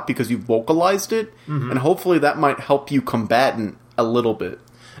thought because you've vocalized it. Mm-hmm. And hopefully that might help you combat it a little bit.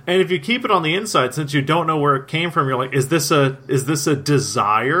 And if you keep it on the inside, since you don't know where it came from, you're like, is this a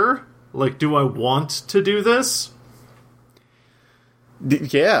desire? Like, do I want to do this?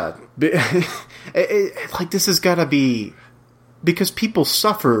 Yeah. Like, this has got to be... Because people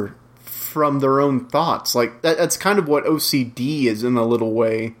suffer from their own thoughts. Like, that's kind of what OCD is in a little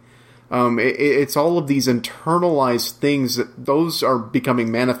way. It's all of these internalized things those are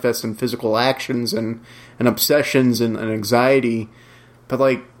becoming manifest in physical actions and obsessions and anxiety. But,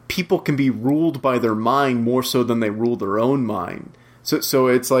 like, people can be ruled by their mind more so than they rule their own mind. So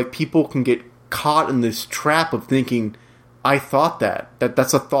it's like people can get caught in this trap of thinking, I thought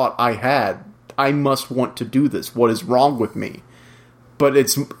that's a thought I had. I must want to do this. What is wrong with me? But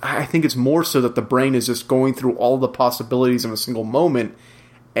I think it's more so that the brain is just going through all the possibilities in a single moment,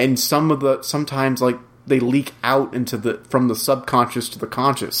 and sometimes like they leak out from the subconscious to the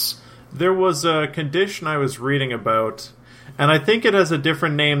conscious. There was a condition I was reading about, and I think it has a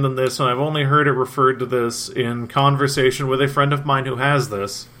different name than this, and I've only heard it referred to this in conversation with a friend of mine who has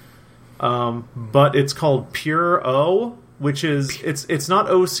this. But it's called Pure O, which is it's not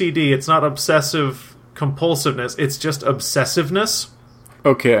OCD, it's not obsessive compulsiveness, it's just obsessiveness.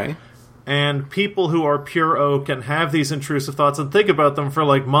 Okay. And people who are pure O can have these intrusive thoughts and think about them for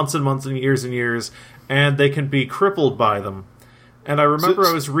like months and months and years, and they can be crippled by them. And I remember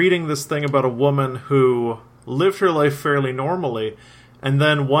I was reading this thing about a woman who lived her life fairly normally, and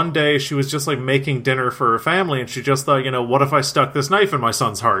then one day she was just like making dinner for her family, and she just thought, what if I stuck this knife in my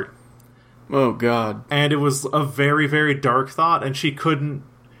son's heart? Oh, God. And it was a very, very dark thought, and she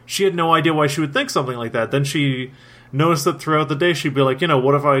had no idea why she would think something like that. Then she noticed that throughout the day she'd be like,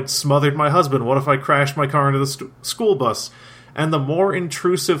 what if I smothered my husband? What if I crashed my car into the school bus? And the more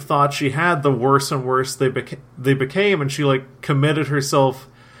intrusive thoughts she had, the worse and worse they became, and she like committed herself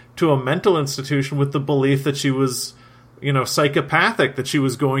to a mental institution with the belief that she was, psychopathic, that she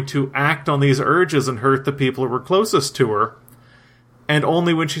was going to act on these urges and hurt the people who were closest to her. And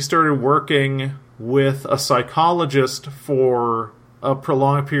only when she started working with a psychologist for a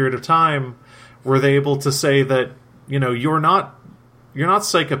prolonged period of time were they able to say that, you're not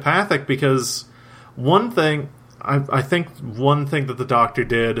psychopathic, because one thing that the doctor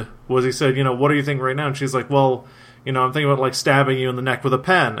did was he said, what do you think right now? And she's like, well, I'm thinking about like stabbing you in the neck with a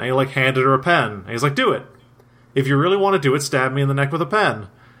pen. And he like handed her a pen. And he's like, do it. If you really want to do it, stab me in the neck with a pen.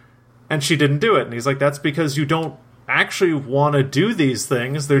 And she didn't do it. And he's like, that's because you don't actually want to do these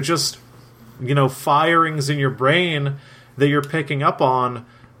things. They're just, firings in your brain that you're picking up on,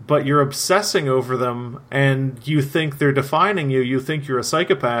 but you're obsessing over them, and you think they're defining you. You think you're a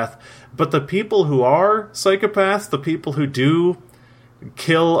psychopath. But the people who are psychopaths, the people who do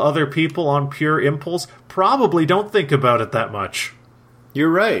kill other people on pure impulse, probably don't think about it that much.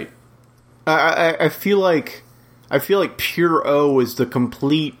 You're right. I feel like Pure O is the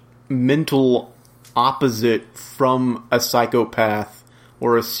complete mental opposite from a psychopath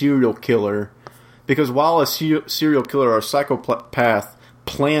or a serial killer. Because while a serial killer or a psychopath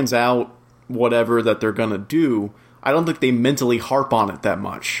plans out whatever that they're going to do, I don't think they mentally harp on it that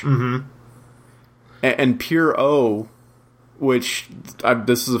much. Mm-hmm. And Pure O, which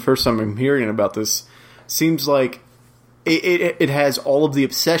this is the first time I'm hearing about this, seems like it has all of the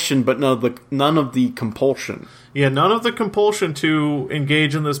obsession, but none of the compulsion. Yeah, none of the compulsion to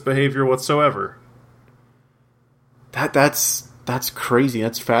engage in this behavior whatsoever. That's crazy.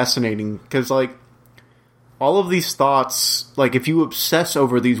 That's fascinating. Because, like, all of these thoughts, like, if you obsess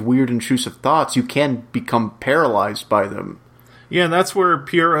over these weird intrusive thoughts, you can become paralyzed by them. Yeah, and that's where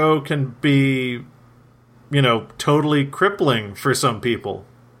Pure O can be, totally crippling for some people.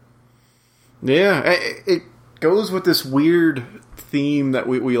 Yeah, goes with this weird theme that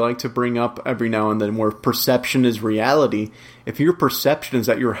we like to bring up every now and then, where perception is reality. If your perception is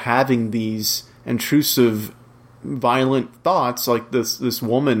that you're having these intrusive, violent thoughts, like this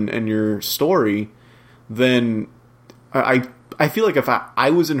woman in your story, then I feel like if I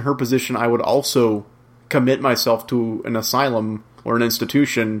was in her position, I would also commit myself to an asylum or an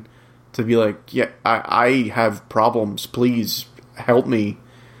institution to be like, yeah, I have problems, please help me.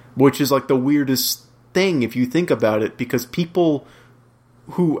 Which is like the weirdest thing if you think about it, because people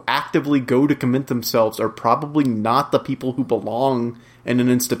who actively go to commit themselves are probably not the people who belong in an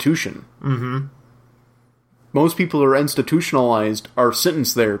institution. Mm-hmm. Most people who are institutionalized are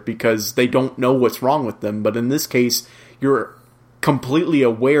sentenced there because they don't know what's wrong with them. But in this case, you're completely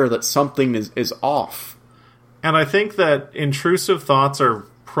aware that something is off. And I think that intrusive thoughts are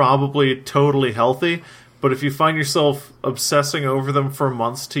probably totally healthy, but if you find yourself obsessing over them for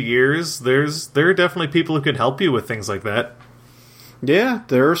months to years, there are definitely people who can help you with things like that. Yeah,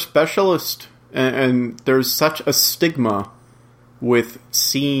 there are specialists, and there's such a stigma with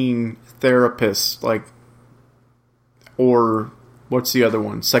seeing therapists, like, or what's the other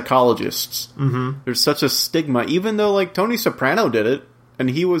one? Psychologists. Mm-hmm. There's such a stigma, even though, like, Tony Soprano did it,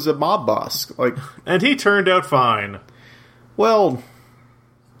 and he was a mob boss. Like, and he turned out fine. Well,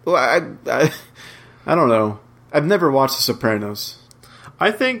 I don't know. I've never watched The Sopranos.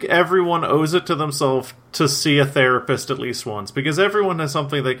 I think everyone owes it to themselves to see a therapist at least once, because everyone has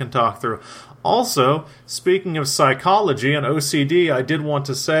something they can talk through. Also, speaking of psychology and OCD, I did want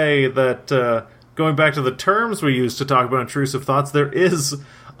to say that, going back to the terms we use to talk about intrusive thoughts, there is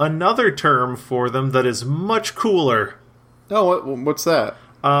another term for them that is much cooler. Oh, what's that?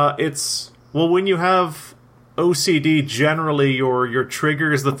 It's, well, when you have OCD, generally your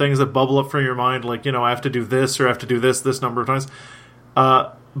triggers, the things that bubble up from your mind, like, I have to do this, or I have to do this number of times.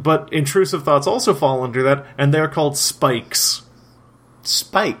 But intrusive thoughts also fall under that, and they're called spikes.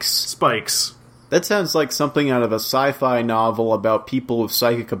 Spikes? Spikes. That sounds like something out of a sci-fi novel about people with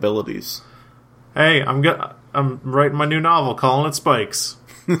psychic abilities. Hey, I'm writing my new novel, calling it Spikes.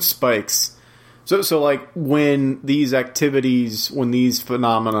 Spikes. So like, when these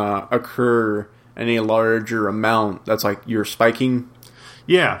phenomena occur in a larger amount, that's like you're spiking?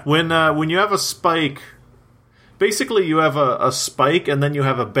 Yeah, when you have a spike, basically you have a spike and then you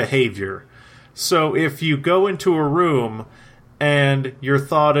have a behavior. So if you go into a room and your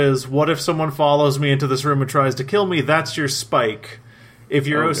thought is, what if someone follows me into this room and tries to kill me? That's your spike. If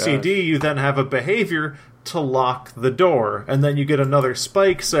you're OCD, you then have a behavior to lock the door. And then you get another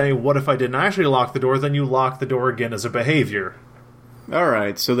spike saying, what if I didn't actually lock the door? Then you lock the door again as a behavior.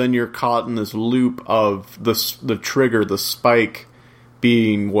 Alright, so then you're caught in this loop of the trigger, the spike,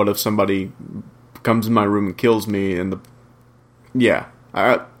 being what if somebody comes in my room and kills me, and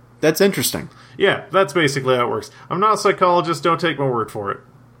that's interesting. Yeah, that's basically how it works. I'm not a psychologist, don't take my word for it.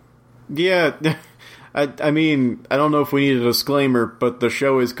 Yeah, I mean, I don't know if we need a disclaimer, but the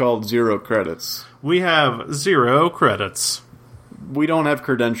show is called Zero Credits. We have 0 credits. We don't have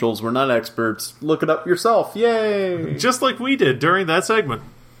credentials, we're not experts. Look it up yourself, yay! Just like we did during that segment.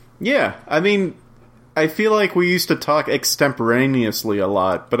 Yeah, I mean, I feel like we used to talk extemporaneously a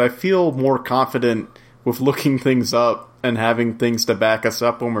lot, but I feel more confident with looking things up and having things to back us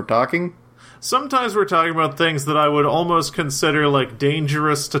up when we're talking. Sometimes we're talking about things that I would almost consider, like,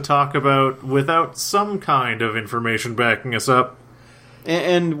 dangerous to talk about without some kind of information backing us up.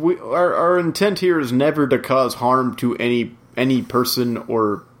 And our intent here is never to cause harm to any person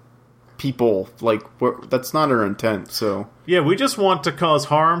or people. Like, that's not our intent, so... Yeah, we just want to cause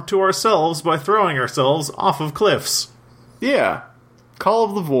harm to ourselves by throwing ourselves off of cliffs. Yeah. Call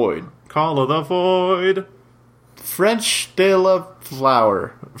of the Void. Call of the Void. French de la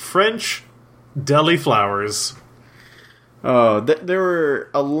Flower. French deli flowers. There were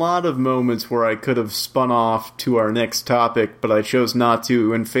a lot of moments where I could have spun off to our next topic, but I chose not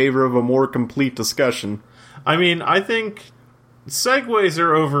to, in favor of a more complete discussion. I mean, I think segues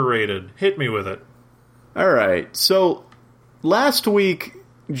are overrated. Hit me with it. Alright, so last week,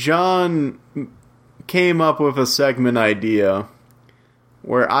 John came up with a segment idea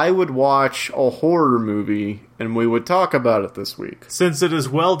where I would watch a horror movie and we would talk about it this week. Since it is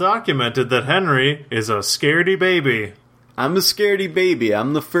well documented that Henry is a scaredy baby. I'm a scaredy baby.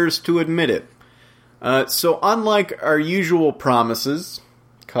 I'm the first to admit it. So unlike our usual promises,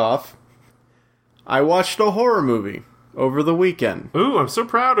 cough, I watched a horror movie over the weekend. Ooh, I'm so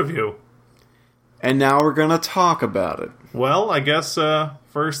proud of you. And now we're gonna talk about it. Well, I guess,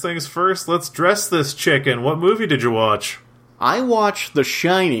 first things first, let's dress this chicken. What movie did you watch? I watched The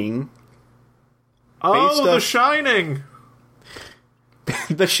Shining. Oh, The Shining!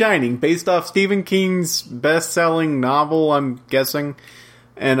 The Shining, based off Stephen King's best-selling novel, I'm guessing.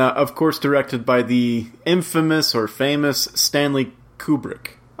 And, of course, directed by the infamous or famous Stanley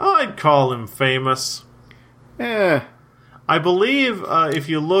Kubrick. I'd call him famous. I believe, if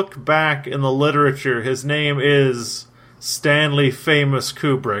you look back in the literature, his name is Stanley Famous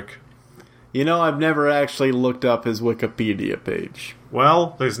Kubrick. You know, I've never actually looked up his Wikipedia page.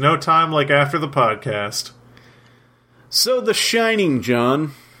 Well, there's no time like after the podcast. So, The Shining,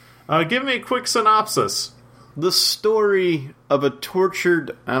 John. Give me a quick synopsis. The story of a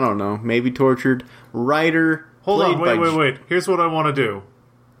tortured, I don't know, maybe tortured, writer. Hold on, wait. Here's what I want to do.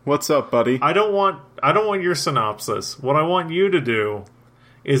 What's up, buddy? I don't want your synopsis. What I want you to do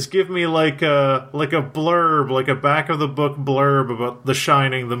is give me like a blurb, like a back of the book blurb about The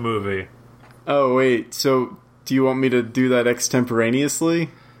Shining, the movie. Oh, wait, so do you want me to do that extemporaneously?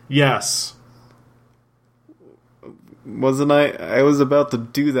 Yes. Wasn't I? I was about to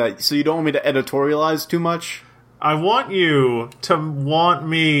do that. So you don't want me to editorialize too much? I want you to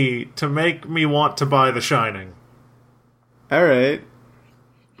make me want to buy The Shining. Alright.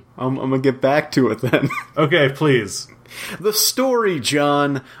 I'm gonna get back to it then. Okay, please. The story,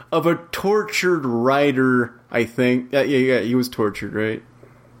 John, of a tortured writer, I think. Yeah, he was tortured, right?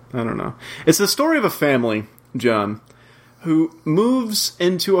 I don't know. It's the story of a family, John, who moves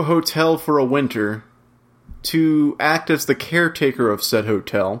into a hotel for a winter to act as the caretaker of said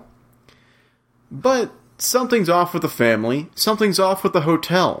hotel. But something's off with the family. Something's off with the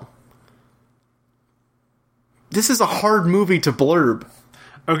hotel. This is a hard movie to blurb.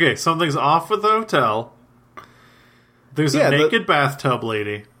 Okay, something's off with the hotel. There's a naked bathtub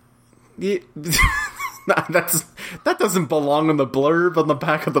lady. Yeah, that doesn't belong in the blurb on the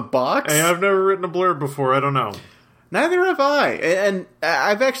back of the box. Hey, I've never written a blurb before. I don't know. Neither have I. And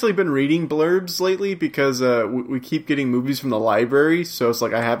I've actually been reading blurbs lately because we keep getting movies from the library, so it's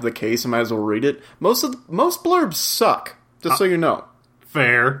like I have the case, I might as well read it. Most blurbs suck, just so you know.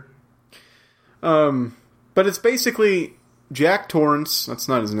 Fair. But it's basically Jack Torrance. That's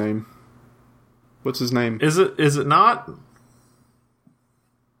not his name. What's his name? Is it not?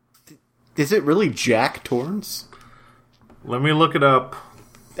 Is it really Jack Torrance? Let me look it up.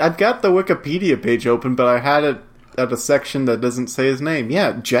 I've got the Wikipedia page open, but I had it at a section that doesn't say his name.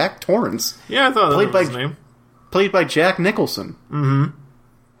 Yeah, Jack Torrance. Yeah, I thought that was his name. Played by Jack Nicholson. Mm-hmm.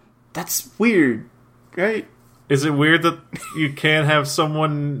 That's weird, right? Is it weird that you can't have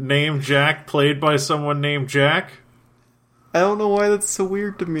someone named Jack played by someone named Jack? I don't know why that's so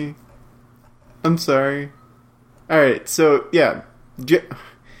weird to me. I'm sorry. Alright, so, yeah.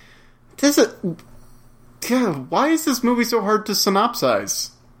 Why is this movie so hard to synopsize?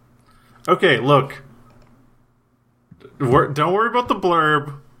 Okay, look. Don't worry about the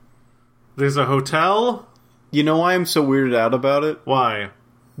blurb. There's a hotel. You know why I'm so weirded out about it? Why?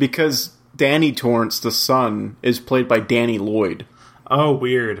 Because Danny Torrance, the son, is played by Danny Lloyd. Oh,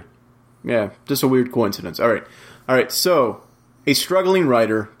 weird. Yeah, just a weird coincidence. Alright, so a struggling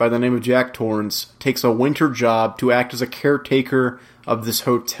writer by the name of Jack Torrance takes a winter job to act as a caretaker of this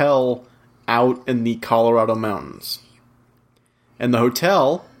hotel out in the Colorado mountains. And the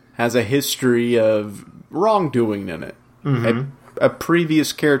hotel has a history of wrongdoing in it. Mm-hmm. A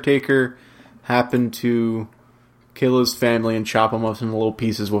previous caretaker happened to kill his family and chop him up into little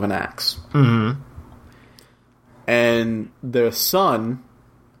pieces with an axe. Mm-hmm. And the son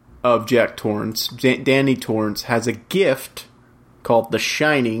of Jack Torrance, Danny Torrance, has a gift called The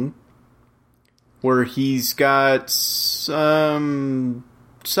Shining, where he's got some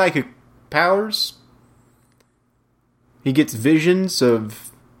psychic powers. He gets visions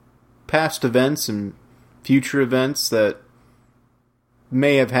of past events and future events that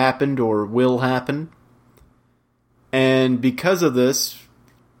may have happened or will happen. And because of this,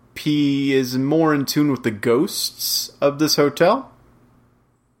 he is more in tune with the ghosts of this hotel.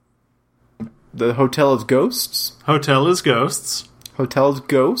 The hotel is ghosts. Hotel is ghosts. Hotel is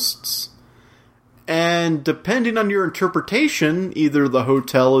ghosts. And depending on your interpretation, either the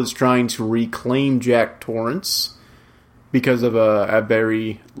hotel is trying to reclaim Jack Torrance because of a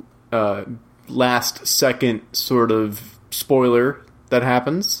very last-second sort of spoiler that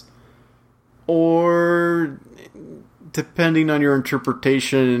happens, or depending on your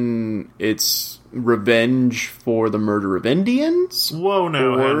interpretation, it's revenge for the murder of Indians. Whoa,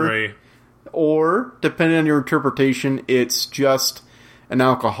 no, Henry. Or, depending on your interpretation, it's just an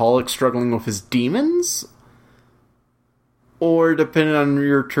alcoholic struggling with his demons. Or, depending on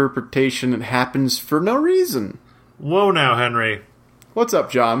your interpretation, it happens for no reason. Whoa now, Henry. What's up,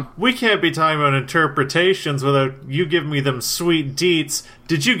 John? We can't be talking about interpretations without you giving me them sweet deets.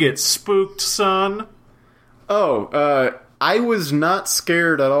 Did you get spooked, son? Oh, I was not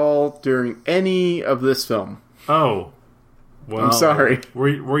scared at all during any of this film. Oh. Well, I'm sorry.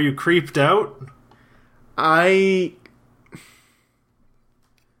 Were you creeped out? I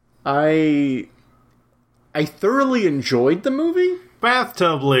thoroughly enjoyed the movie.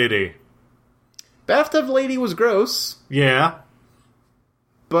 Bathtub Lady. Bathtub Lady was gross. Yeah.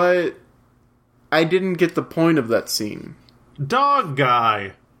 But I didn't get the point of that scene. Dog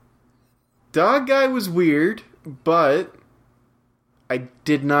Guy. Dog Guy was weird, but I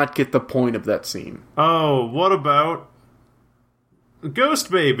did not get the point of that scene. Oh, what about Ghost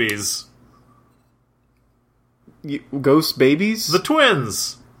Babies? Ghost Babies? The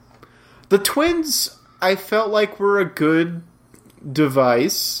twins. The twins, I felt like were a good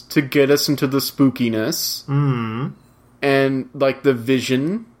device to get us into the spookiness. And, like, the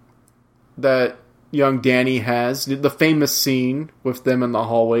vision that young Danny has. The famous scene with them in the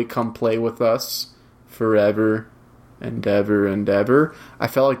hallway, come play with us forever and ever and ever. I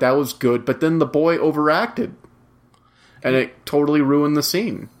felt like that was good, but then the boy overacted. And it totally ruined the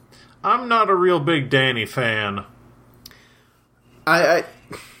scene. I'm not a real big Danny fan. I'm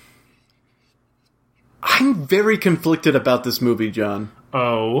very conflicted about this movie, John.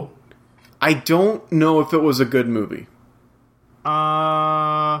 Oh. I don't know if it was a good movie.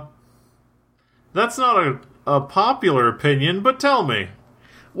 That's not a popular opinion, but tell me.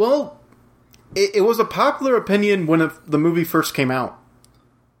 Well, it was a popular opinion when the movie first came out.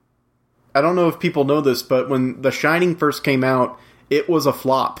 I don't know if people know this, but when The Shining first came out, it was a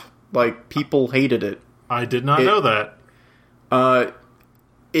flop. Like, people hated it. I did not know that.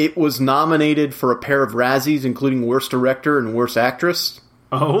 It was nominated for a pair of Razzies, including Worst Director and Worst Actress.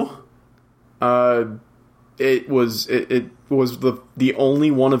 Oh? It was the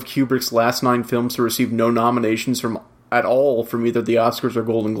only one of Kubrick's last 9 films to receive no nominations at all from either the Oscars or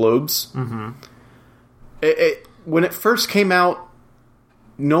Golden Globes. Mm-hmm. When it first came out,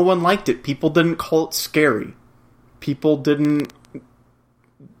 no one liked it. People didn't call it scary. People didn't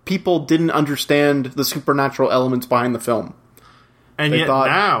understand the supernatural elements behind the film. And yet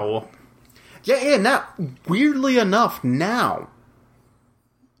now... Yeah, now, weirdly enough, now,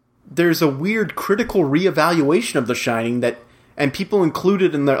 there's a weird critical reevaluation of The Shining and people include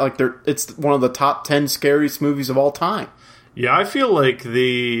it in it's one of the top 10 scariest movies of all time. Yeah, I feel like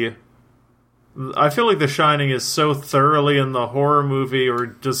The Shining is so thoroughly in the horror movie or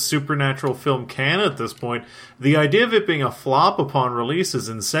just supernatural film canon at this point. The idea of it being a flop upon release is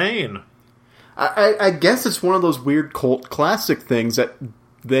insane. I guess it's one of those weird cult classic things that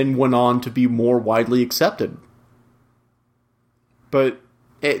then went on to be more widely accepted. But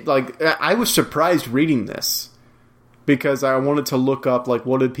I was surprised reading this because I wanted to look up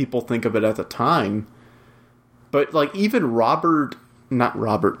what did people think of it at the time. But even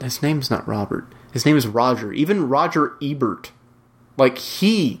his name's not Robert. His name is Roger. Even Roger Ebert,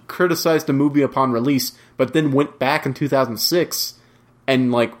 he criticized the movie upon release, but then went back in 2006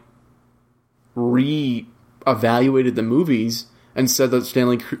 and re-evaluated the movies and said that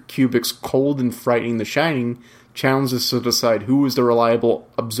Stanley Kubrick's cold and frightening The Shining challenged us to decide who was the reliable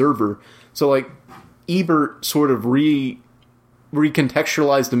observer. So, Ebert sort of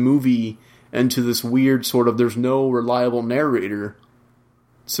recontextualized the movie into this weird sort of there's no reliable narrator.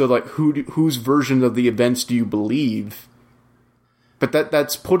 So, whose version of the events do you believe? But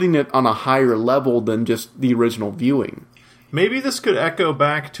that's putting it on a higher level than just the original viewing. Maybe this could echo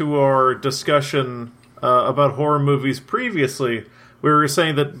back to our discussion about horror movies previously. We were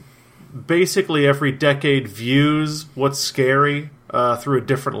saying that basically every decade views what's scary through a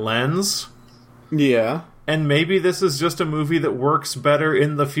different lens. Yeah. And maybe this is just a movie that works better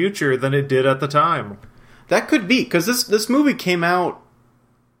in the future than it did at the time. That could be, because this movie came out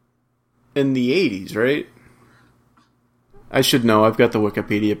in the 80s, right? I should know. I've got the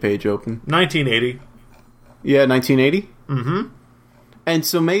Wikipedia page open. 1980. Yeah, 1980? Mm-hmm. And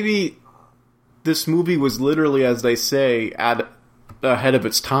so maybe this movie was literally, as they say, ahead of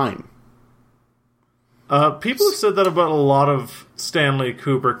its time. People have said that about a lot of Stanley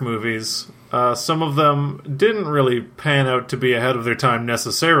Kubrick movies. Some of them didn't really pan out to be ahead of their time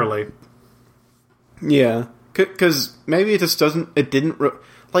necessarily. Yeah, because maybe it just doesn't... It didn't...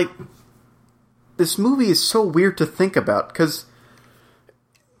 This movie is so weird to think about, because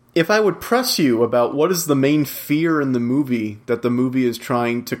if I would press you about what is the main fear in the movie that the movie is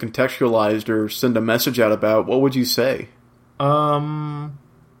trying to contextualize or send a message out about, what would you say? In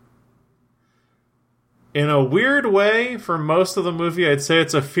a weird way, for most of the movie, I'd say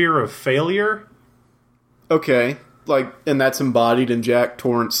it's a fear of failure. Okay, and that's embodied in Jack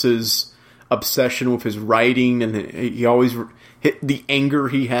Torrance's obsession with his writing, and he always... the anger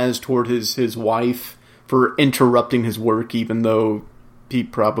he has toward his wife for interrupting his work, even though he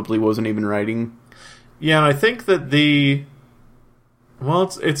probably wasn't even writing. Yeah, and I think that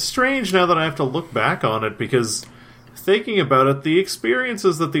it's strange now that I have to look back on it, because thinking about it, the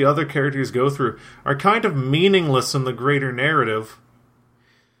experiences that the other characters go through are kind of meaningless in the greater narrative.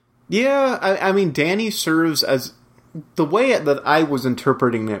 Yeah, I mean, Danny serves as... The way that I was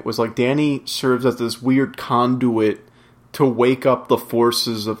interpreting it was like Danny serves as this weird conduit to wake up the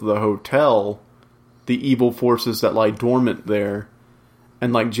forces of the hotel, the evil forces that lie dormant there.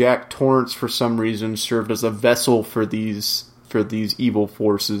 And like Jack Torrance, for some reason, served as a vessel for these evil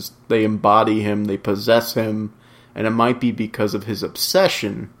forces. They embody him, they possess him, and it might be because of his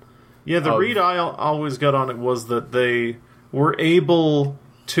obsession. Yeah, the read I always got on it was that they were able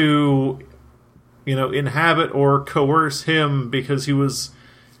to, inhabit or coerce him because he was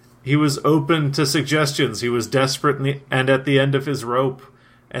open to suggestions. He was desperate and at the end of his rope,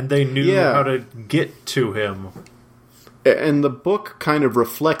 and they knew how to get to him. And the book kind of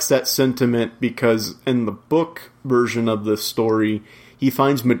reflects that sentiment, because in the book version of the story, he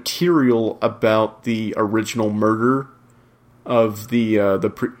finds material about the original murder of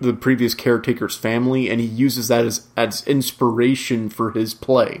the previous caretaker's family, and he uses that as inspiration for his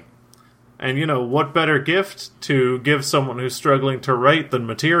play. And, what better gift to give someone who's struggling to write than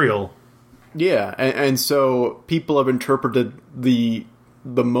material? Yeah, and so people have interpreted the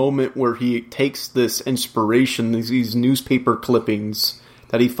moment where he takes this inspiration, these newspaper clippings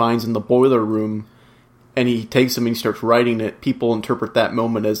that he finds in the boiler room, and he takes them and he starts writing it. People interpret that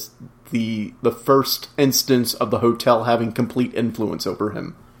moment as the first instance of the hotel having complete influence over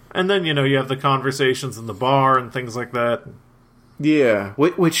him. And then, you have the conversations in the bar and things like that. Yeah,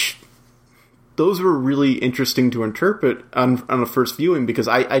 which those were really interesting to interpret on a first viewing, because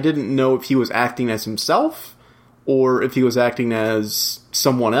I didn't know if he was acting as himself or if he was acting as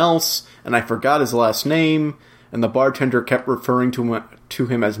someone else, and I forgot his last name, and the bartender kept referring to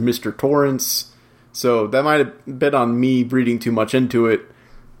him as Mr. Torrance, so that might have been on me reading too much into it,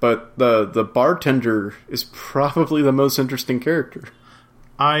 but the bartender is probably the most interesting character.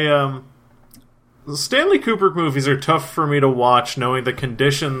 The Stanley Kubrick movies are tough for me to watch, knowing the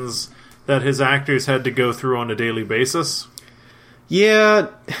conditions that his actors had to go through on a daily basis. Yeah,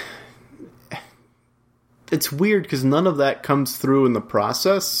 it's weird because none of that comes through in the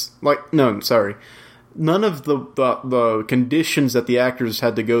process. None of the conditions that the actors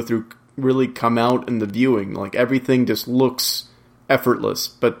had to go through really come out in the viewing. Like, everything just looks effortless,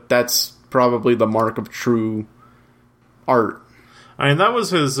 but that's probably the mark of true art. I mean, that was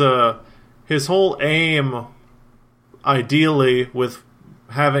his whole aim, ideally, with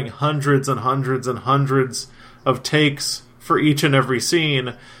having hundreds and hundreds and hundreds of takes for each and every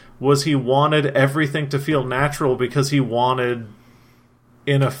scene, was he wanted everything to feel natural, because he wanted,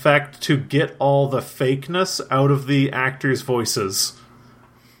 in effect, to get all the fakeness out of the actors' voices.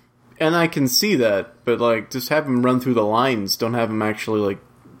 And I can see that, but, just have him run through the lines. Don't have him actually,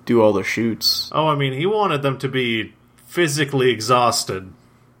 do all the shoots. Oh, I mean, he wanted them to be physically exhausted.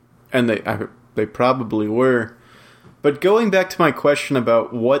 And they probably were. But going back to my question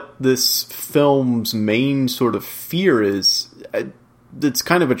about what this film's main sort of fear is, it's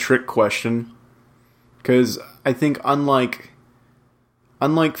kind of a trick question. Because I think unlike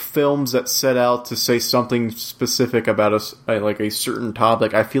films that set out to say something specific about a certain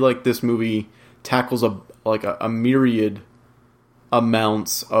topic, I feel like this movie tackles a myriad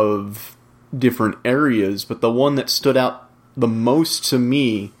amounts of different areas. But the one that stood out the most to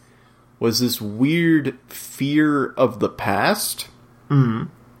me was this weird fear of the past. Mm-hmm.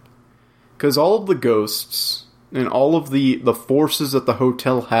 Because all of the ghosts and all of the forces that the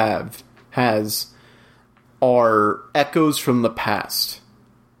hotel has are echoes from the past.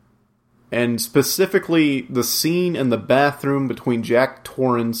 And specifically, the scene in the bathroom between Jack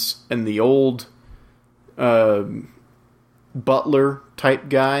Torrance and the old butler-type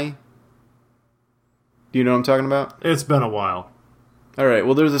guy. Do you know what I'm talking about? It's been a while. Alright,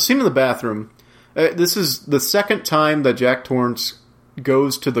 well, there's a scene in the bathroom. This is the second time that Jack Torrance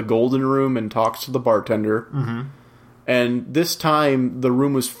goes to the Golden Room and talks to the bartender. Mm-hmm. And this time, the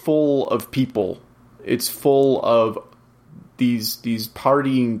room is full of people. It's full of these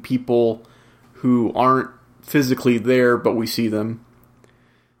partying people who aren't physically there, but we see them.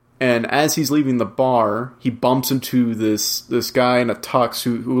 And as he's leaving the bar, he bumps into this guy in a tux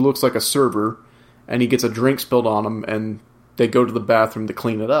who looks like a server, and he gets a drink spilled on him, and they go to the bathroom to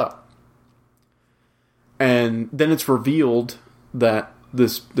clean it up. And then it's revealed that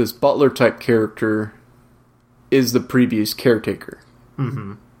this butler-type character is the previous caretaker.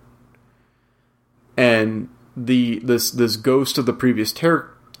 Mm-hmm. And this ghost of the previous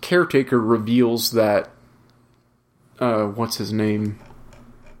caretaker reveals that what's his name?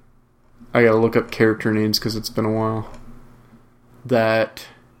 I gotta look up character names because it's been a while. That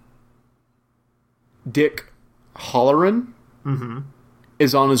Dick Halloran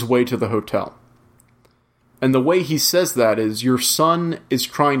is on his way to the hotel. And the way he says that is, your son is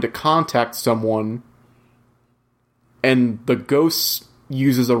trying to contact someone, and the ghost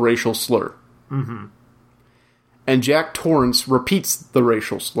uses a racial slur. And Jack Torrance repeats the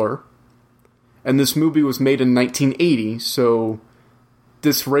racial slur. And this movie was made in 1980, so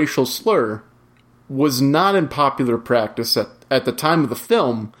this racial slur was not in popular practice at the time of the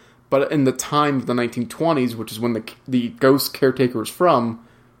film, but in the time of the 1920s, which is when the ghost caretaker was from,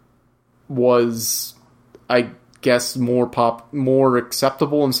 was, I guess, more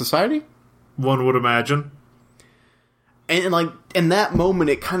acceptable in society? One would imagine. And like, in that moment,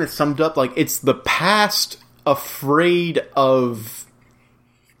 it kind of summed up, like, it's the past afraid of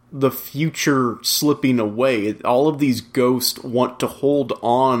the future slipping away. All of these ghosts want to hold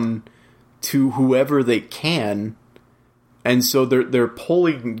on to whoever they can, and so they're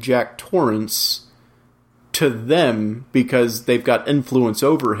pulling Jack Torrance to them because they've got influence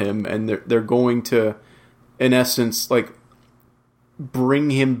over him, and they're going to, in essence, like, bring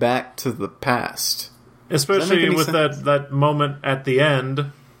him back to the past. Especially with that moment at the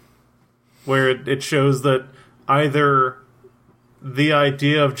end where it shows that either the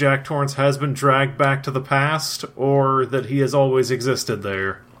idea of Jack Torrance has been dragged back to the past, or that he has always existed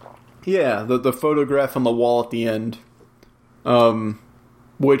there. Yeah, the photograph on the wall at the end,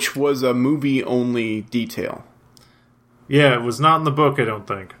 which was a movie-only detail. Yeah, it was not in the book, I don't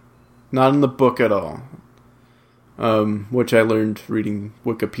think. Not in the book at all. Which I learned reading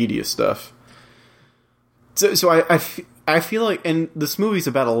Wikipedia stuff. So I feel like, and this movie's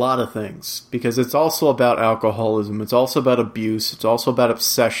about a lot of things, because it's also about alcoholism, it's also about abuse, it's also about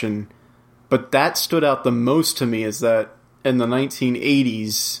obsession, but that stood out the most to me is that in the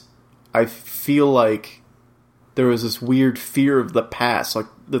 1980s, I feel like there was this weird fear of the past, like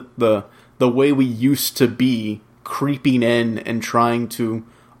the way we used to be creeping in and trying to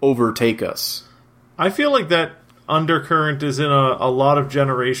overtake us. I feel like that undercurrent is in a lot of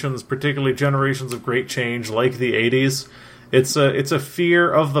generations, particularly generations of great change like the 80s. It's a fear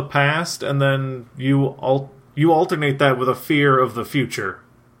of the past, and then you alternate that with a fear of the future.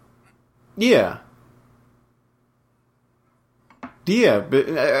 Yeah. Yeah, but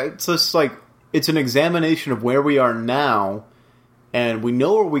it's just like, it's an examination of where we are now, and we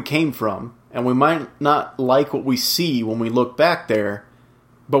know where we came from, and we might not like what we see when we look back there,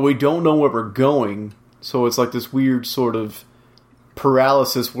 but we don't know where we're going. So it's like this weird sort of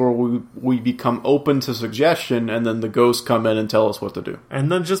paralysis where we become open to suggestion, and then the ghosts come in and tell us what to do.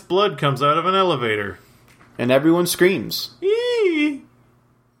 And then just blood comes out of an elevator. And everyone screams. Eee!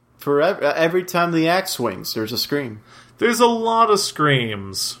 Every time the axe swings, there's a scream. There's a lot of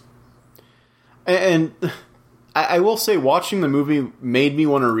screams. And I will say, watching the movie made me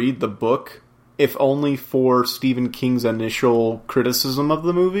want to read the book, if only for Stephen King's initial criticism of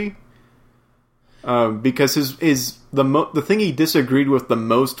the movie. Because the thing he disagreed with the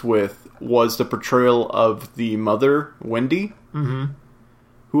most with was the portrayal of the mother, Wendy,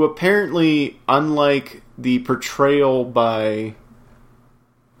 who apparently, unlike the portrayal by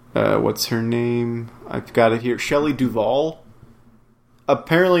what's her name? I've got it here, Shelley Duvall.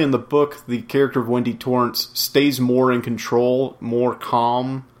 Apparently, in the book, the character of Wendy Torrance stays more in control, more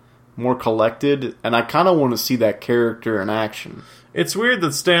calm, more collected, and I kind of want to see that character in action. It's weird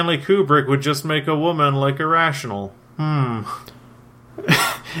that Stanley Kubrick would just make a woman, like, irrational.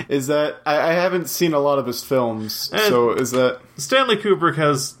 Is that... I haven't seen a lot of his films, so is that... Stanley Kubrick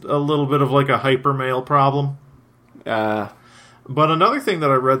has a little bit of, like, a hyper-male problem. But another thing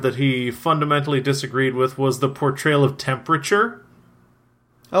that I read that he fundamentally disagreed with was the portrayal of temperature.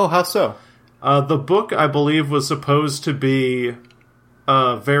 Oh, how so? The book, I believe, was supposed to be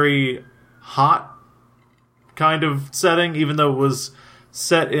very hot kind of setting, even though it was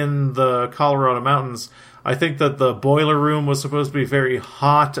set in the Colorado mountains. I think that the boiler room was supposed to be very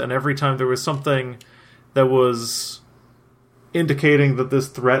hot, and every time there was something that was indicating that this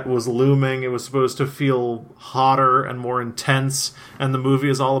threat was looming, it was supposed to feel hotter and more intense, and the movie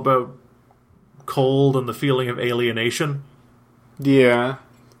is all about cold and the feeling of alienation. Yeah.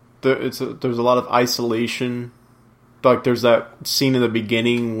 There's a lot of isolation. Like, there's that scene in the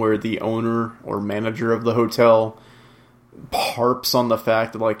beginning where the owner or manager of the hotel harps on the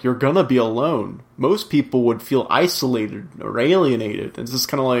fact that, like, you're gonna be alone. Most people would feel isolated or alienated. It's just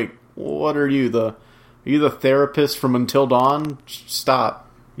kind of like, what are you, the therapist from Until Dawn? Stop.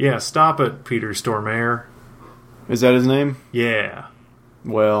 Yeah, stop it, Peter Stormare. Is that his name? Yeah.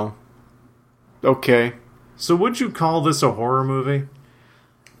 Well, okay. So would you call this a horror movie?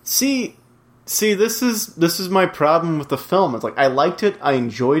 See, this is my problem with the film. It's like, I liked it, I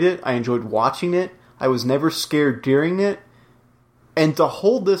enjoyed watching it, I was never scared during it, and to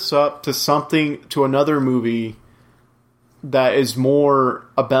hold this up to another movie that is more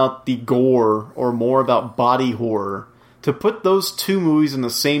about the gore or more about body horror, to put those two movies in the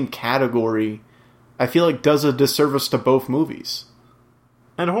same category, I feel like does a disservice to both movies.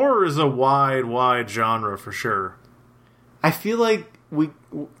 And horror is a wide genre for sure. I feel like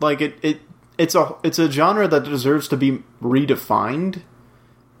it's a genre that deserves to be redefined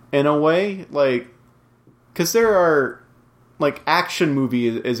in a way, like, because there are, like, action movie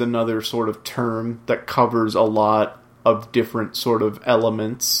is another sort of term that covers a lot of different sort of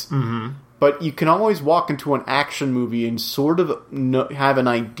elements. Mm-hmm. But you can always walk into an action movie and sort of have an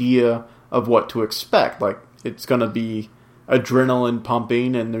idea of what to expect. Like, it's going to be adrenaline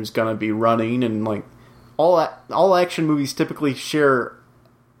pumping and there's going to be running, and like all action movies typically share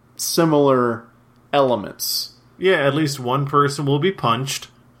similar elements. Yeah, at least one person will be punched.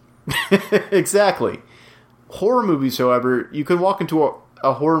 Exactly. Horror movies, however, you can walk into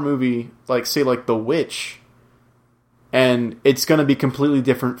a horror movie, like, say, like The Witch, and it's going to be completely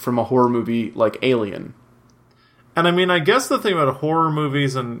different from a horror movie like Alien. And I mean, I guess the thing about horror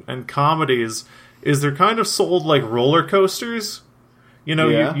movies and comedies is they're kind of sold like roller coasters. You know,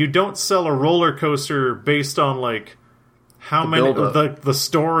 Yeah. you don't sell a roller coaster based on, like, how many the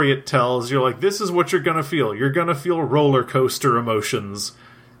story it tells. You're like, this is what you're going to feel. You're going to feel roller coaster emotions.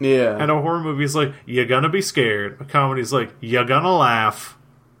 Yeah. And a horror movie's like, you're going to be scared. A comedy's like, you're going to laugh.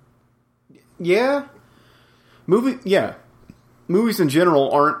 Yeah. Movies in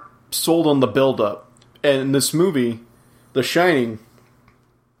general aren't sold on the build-up. And this movie, The Shining,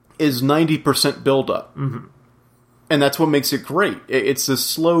 is 90% build-up. Mm-hmm. And that's what makes it great. It's a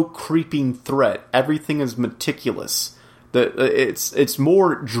slow, creeping threat. Everything is meticulous. It's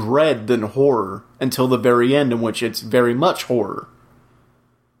more dread than horror until the very end, in which it's very much horror.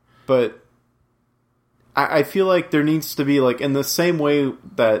 But I feel like there needs to be, like, in the same way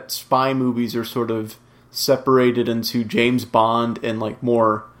that spy movies are sort of separated into James Bond and, like,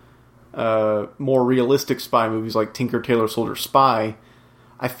 more realistic spy movies like Tinker Tailor Soldier Spy,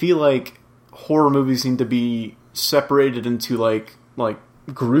 I feel like horror movies need to be separated into like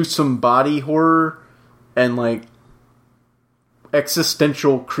gruesome body horror and like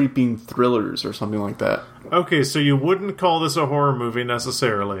existential creeping thrillers or something like that. Okay, so you wouldn't call this a horror movie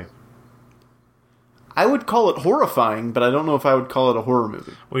necessarily. I would call it horrifying, but I don't know if I would call it a horror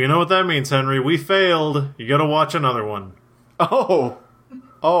movie. Well, you know what that means, Henry. We failed. You gotta watch another one. Oh.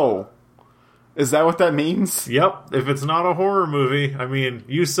 Is that what that means? Yep. If it's not a horror movie, I mean,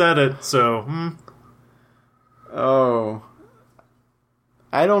 you said it, so, Oh.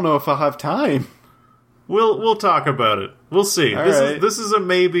 I don't know if I'll have time. We'll talk about it. We'll see. All This right. is a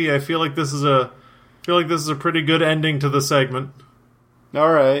maybe. I feel like this is a pretty good ending to the segment.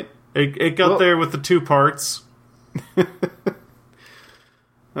 All right. It got there with the 2 parts.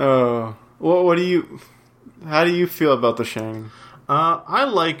 Oh. Well, how do you feel about The Shining? I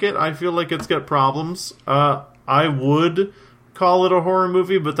like it. I feel like it's got problems. I would call it a horror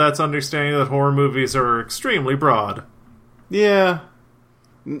movie, but that's understanding that horror movies are extremely broad. Yeah.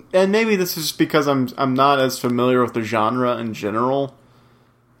 And maybe this is just because I'm not as familiar with the genre in general.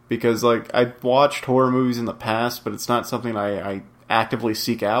 Because, like, I've watched horror movies in the past, but it's not something I actively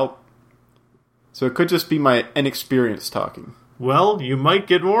seek out. So it could just be my inexperience talking. Well, you might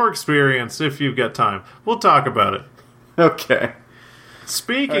get more experience if you get time. We'll talk about it. Okay.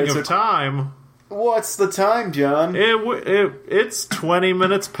 Speaking of time... What's the time, John? It's 20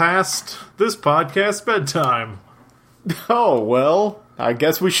 minutes past this podcast bedtime. Oh, well, I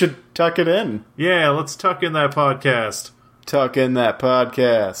guess we should tuck it in. Yeah, let's tuck in that podcast. Tuck in that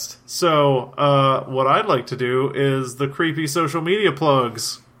podcast. So, what I'd like to do is the creepy social media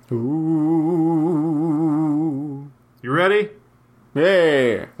plugs. Ooh. You ready?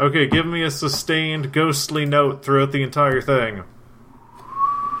 Yeah. Okay, give me a sustained ghostly note throughout the entire thing.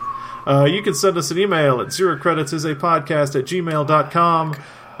 You can send us an email at zerocreditsisapodcast@gmail.com.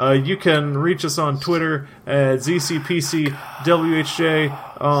 You can reach us on Twitter at ZCPCWHJ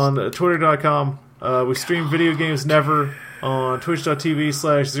on Twitter.com. We stream Video Games Never on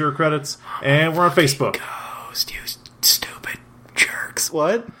twitch.tv/zerocredits. And we're on Facebook. Ghost, you stupid jerks.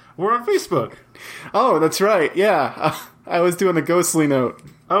 What? We're on Facebook. Oh, that's right. Yeah. I was doing a ghostly note.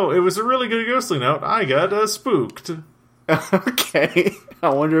 Oh, it was a really good ghostly note. I got spooked. Okay. I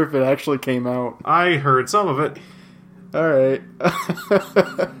wonder if it actually came out. I heard some of it. Alright.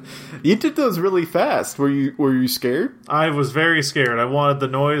 You did those really fast. Were you scared? I was very scared. I wanted the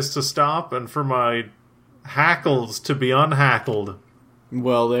noise to stop and for my hackles to be unhackled.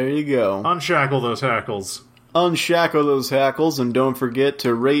 Well, there you go. Unshackle those hackles. Unshackle those hackles, and don't forget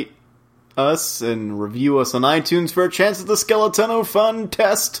to rate us and review us on iTunes for a chance at the Skeletano Fun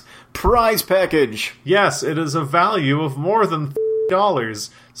Test prize package. Yes, it is a value of more than $30.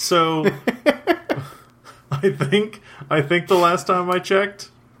 So I think the last time I checked,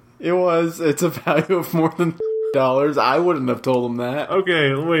 it's a value of more than $30. I wouldn't have told him that.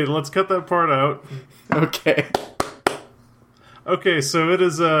 Okay, wait, let's cut that part out. Okay. Okay, so it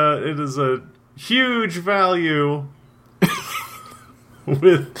is a huge value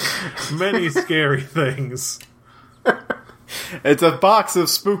with many scary things. It's a box of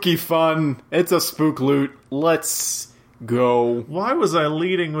spooky fun. It's a spook loot. Let's go. Why was I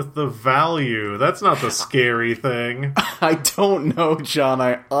leading with the value? That's not the scary thing. I don't know, John.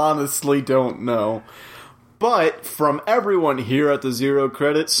 I honestly don't know. But from everyone here at the Zero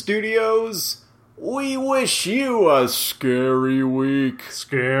Credit Studios, we wish you a scary week.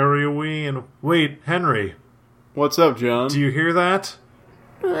 Scary ween. Wait, Henry. What's up, John? Do you hear that?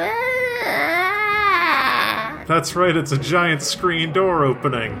 That's right, it's a giant screen door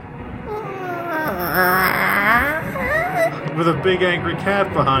opening. With a big angry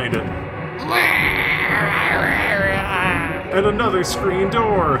cat behind it. And another screen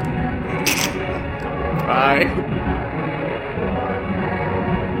door. Bye.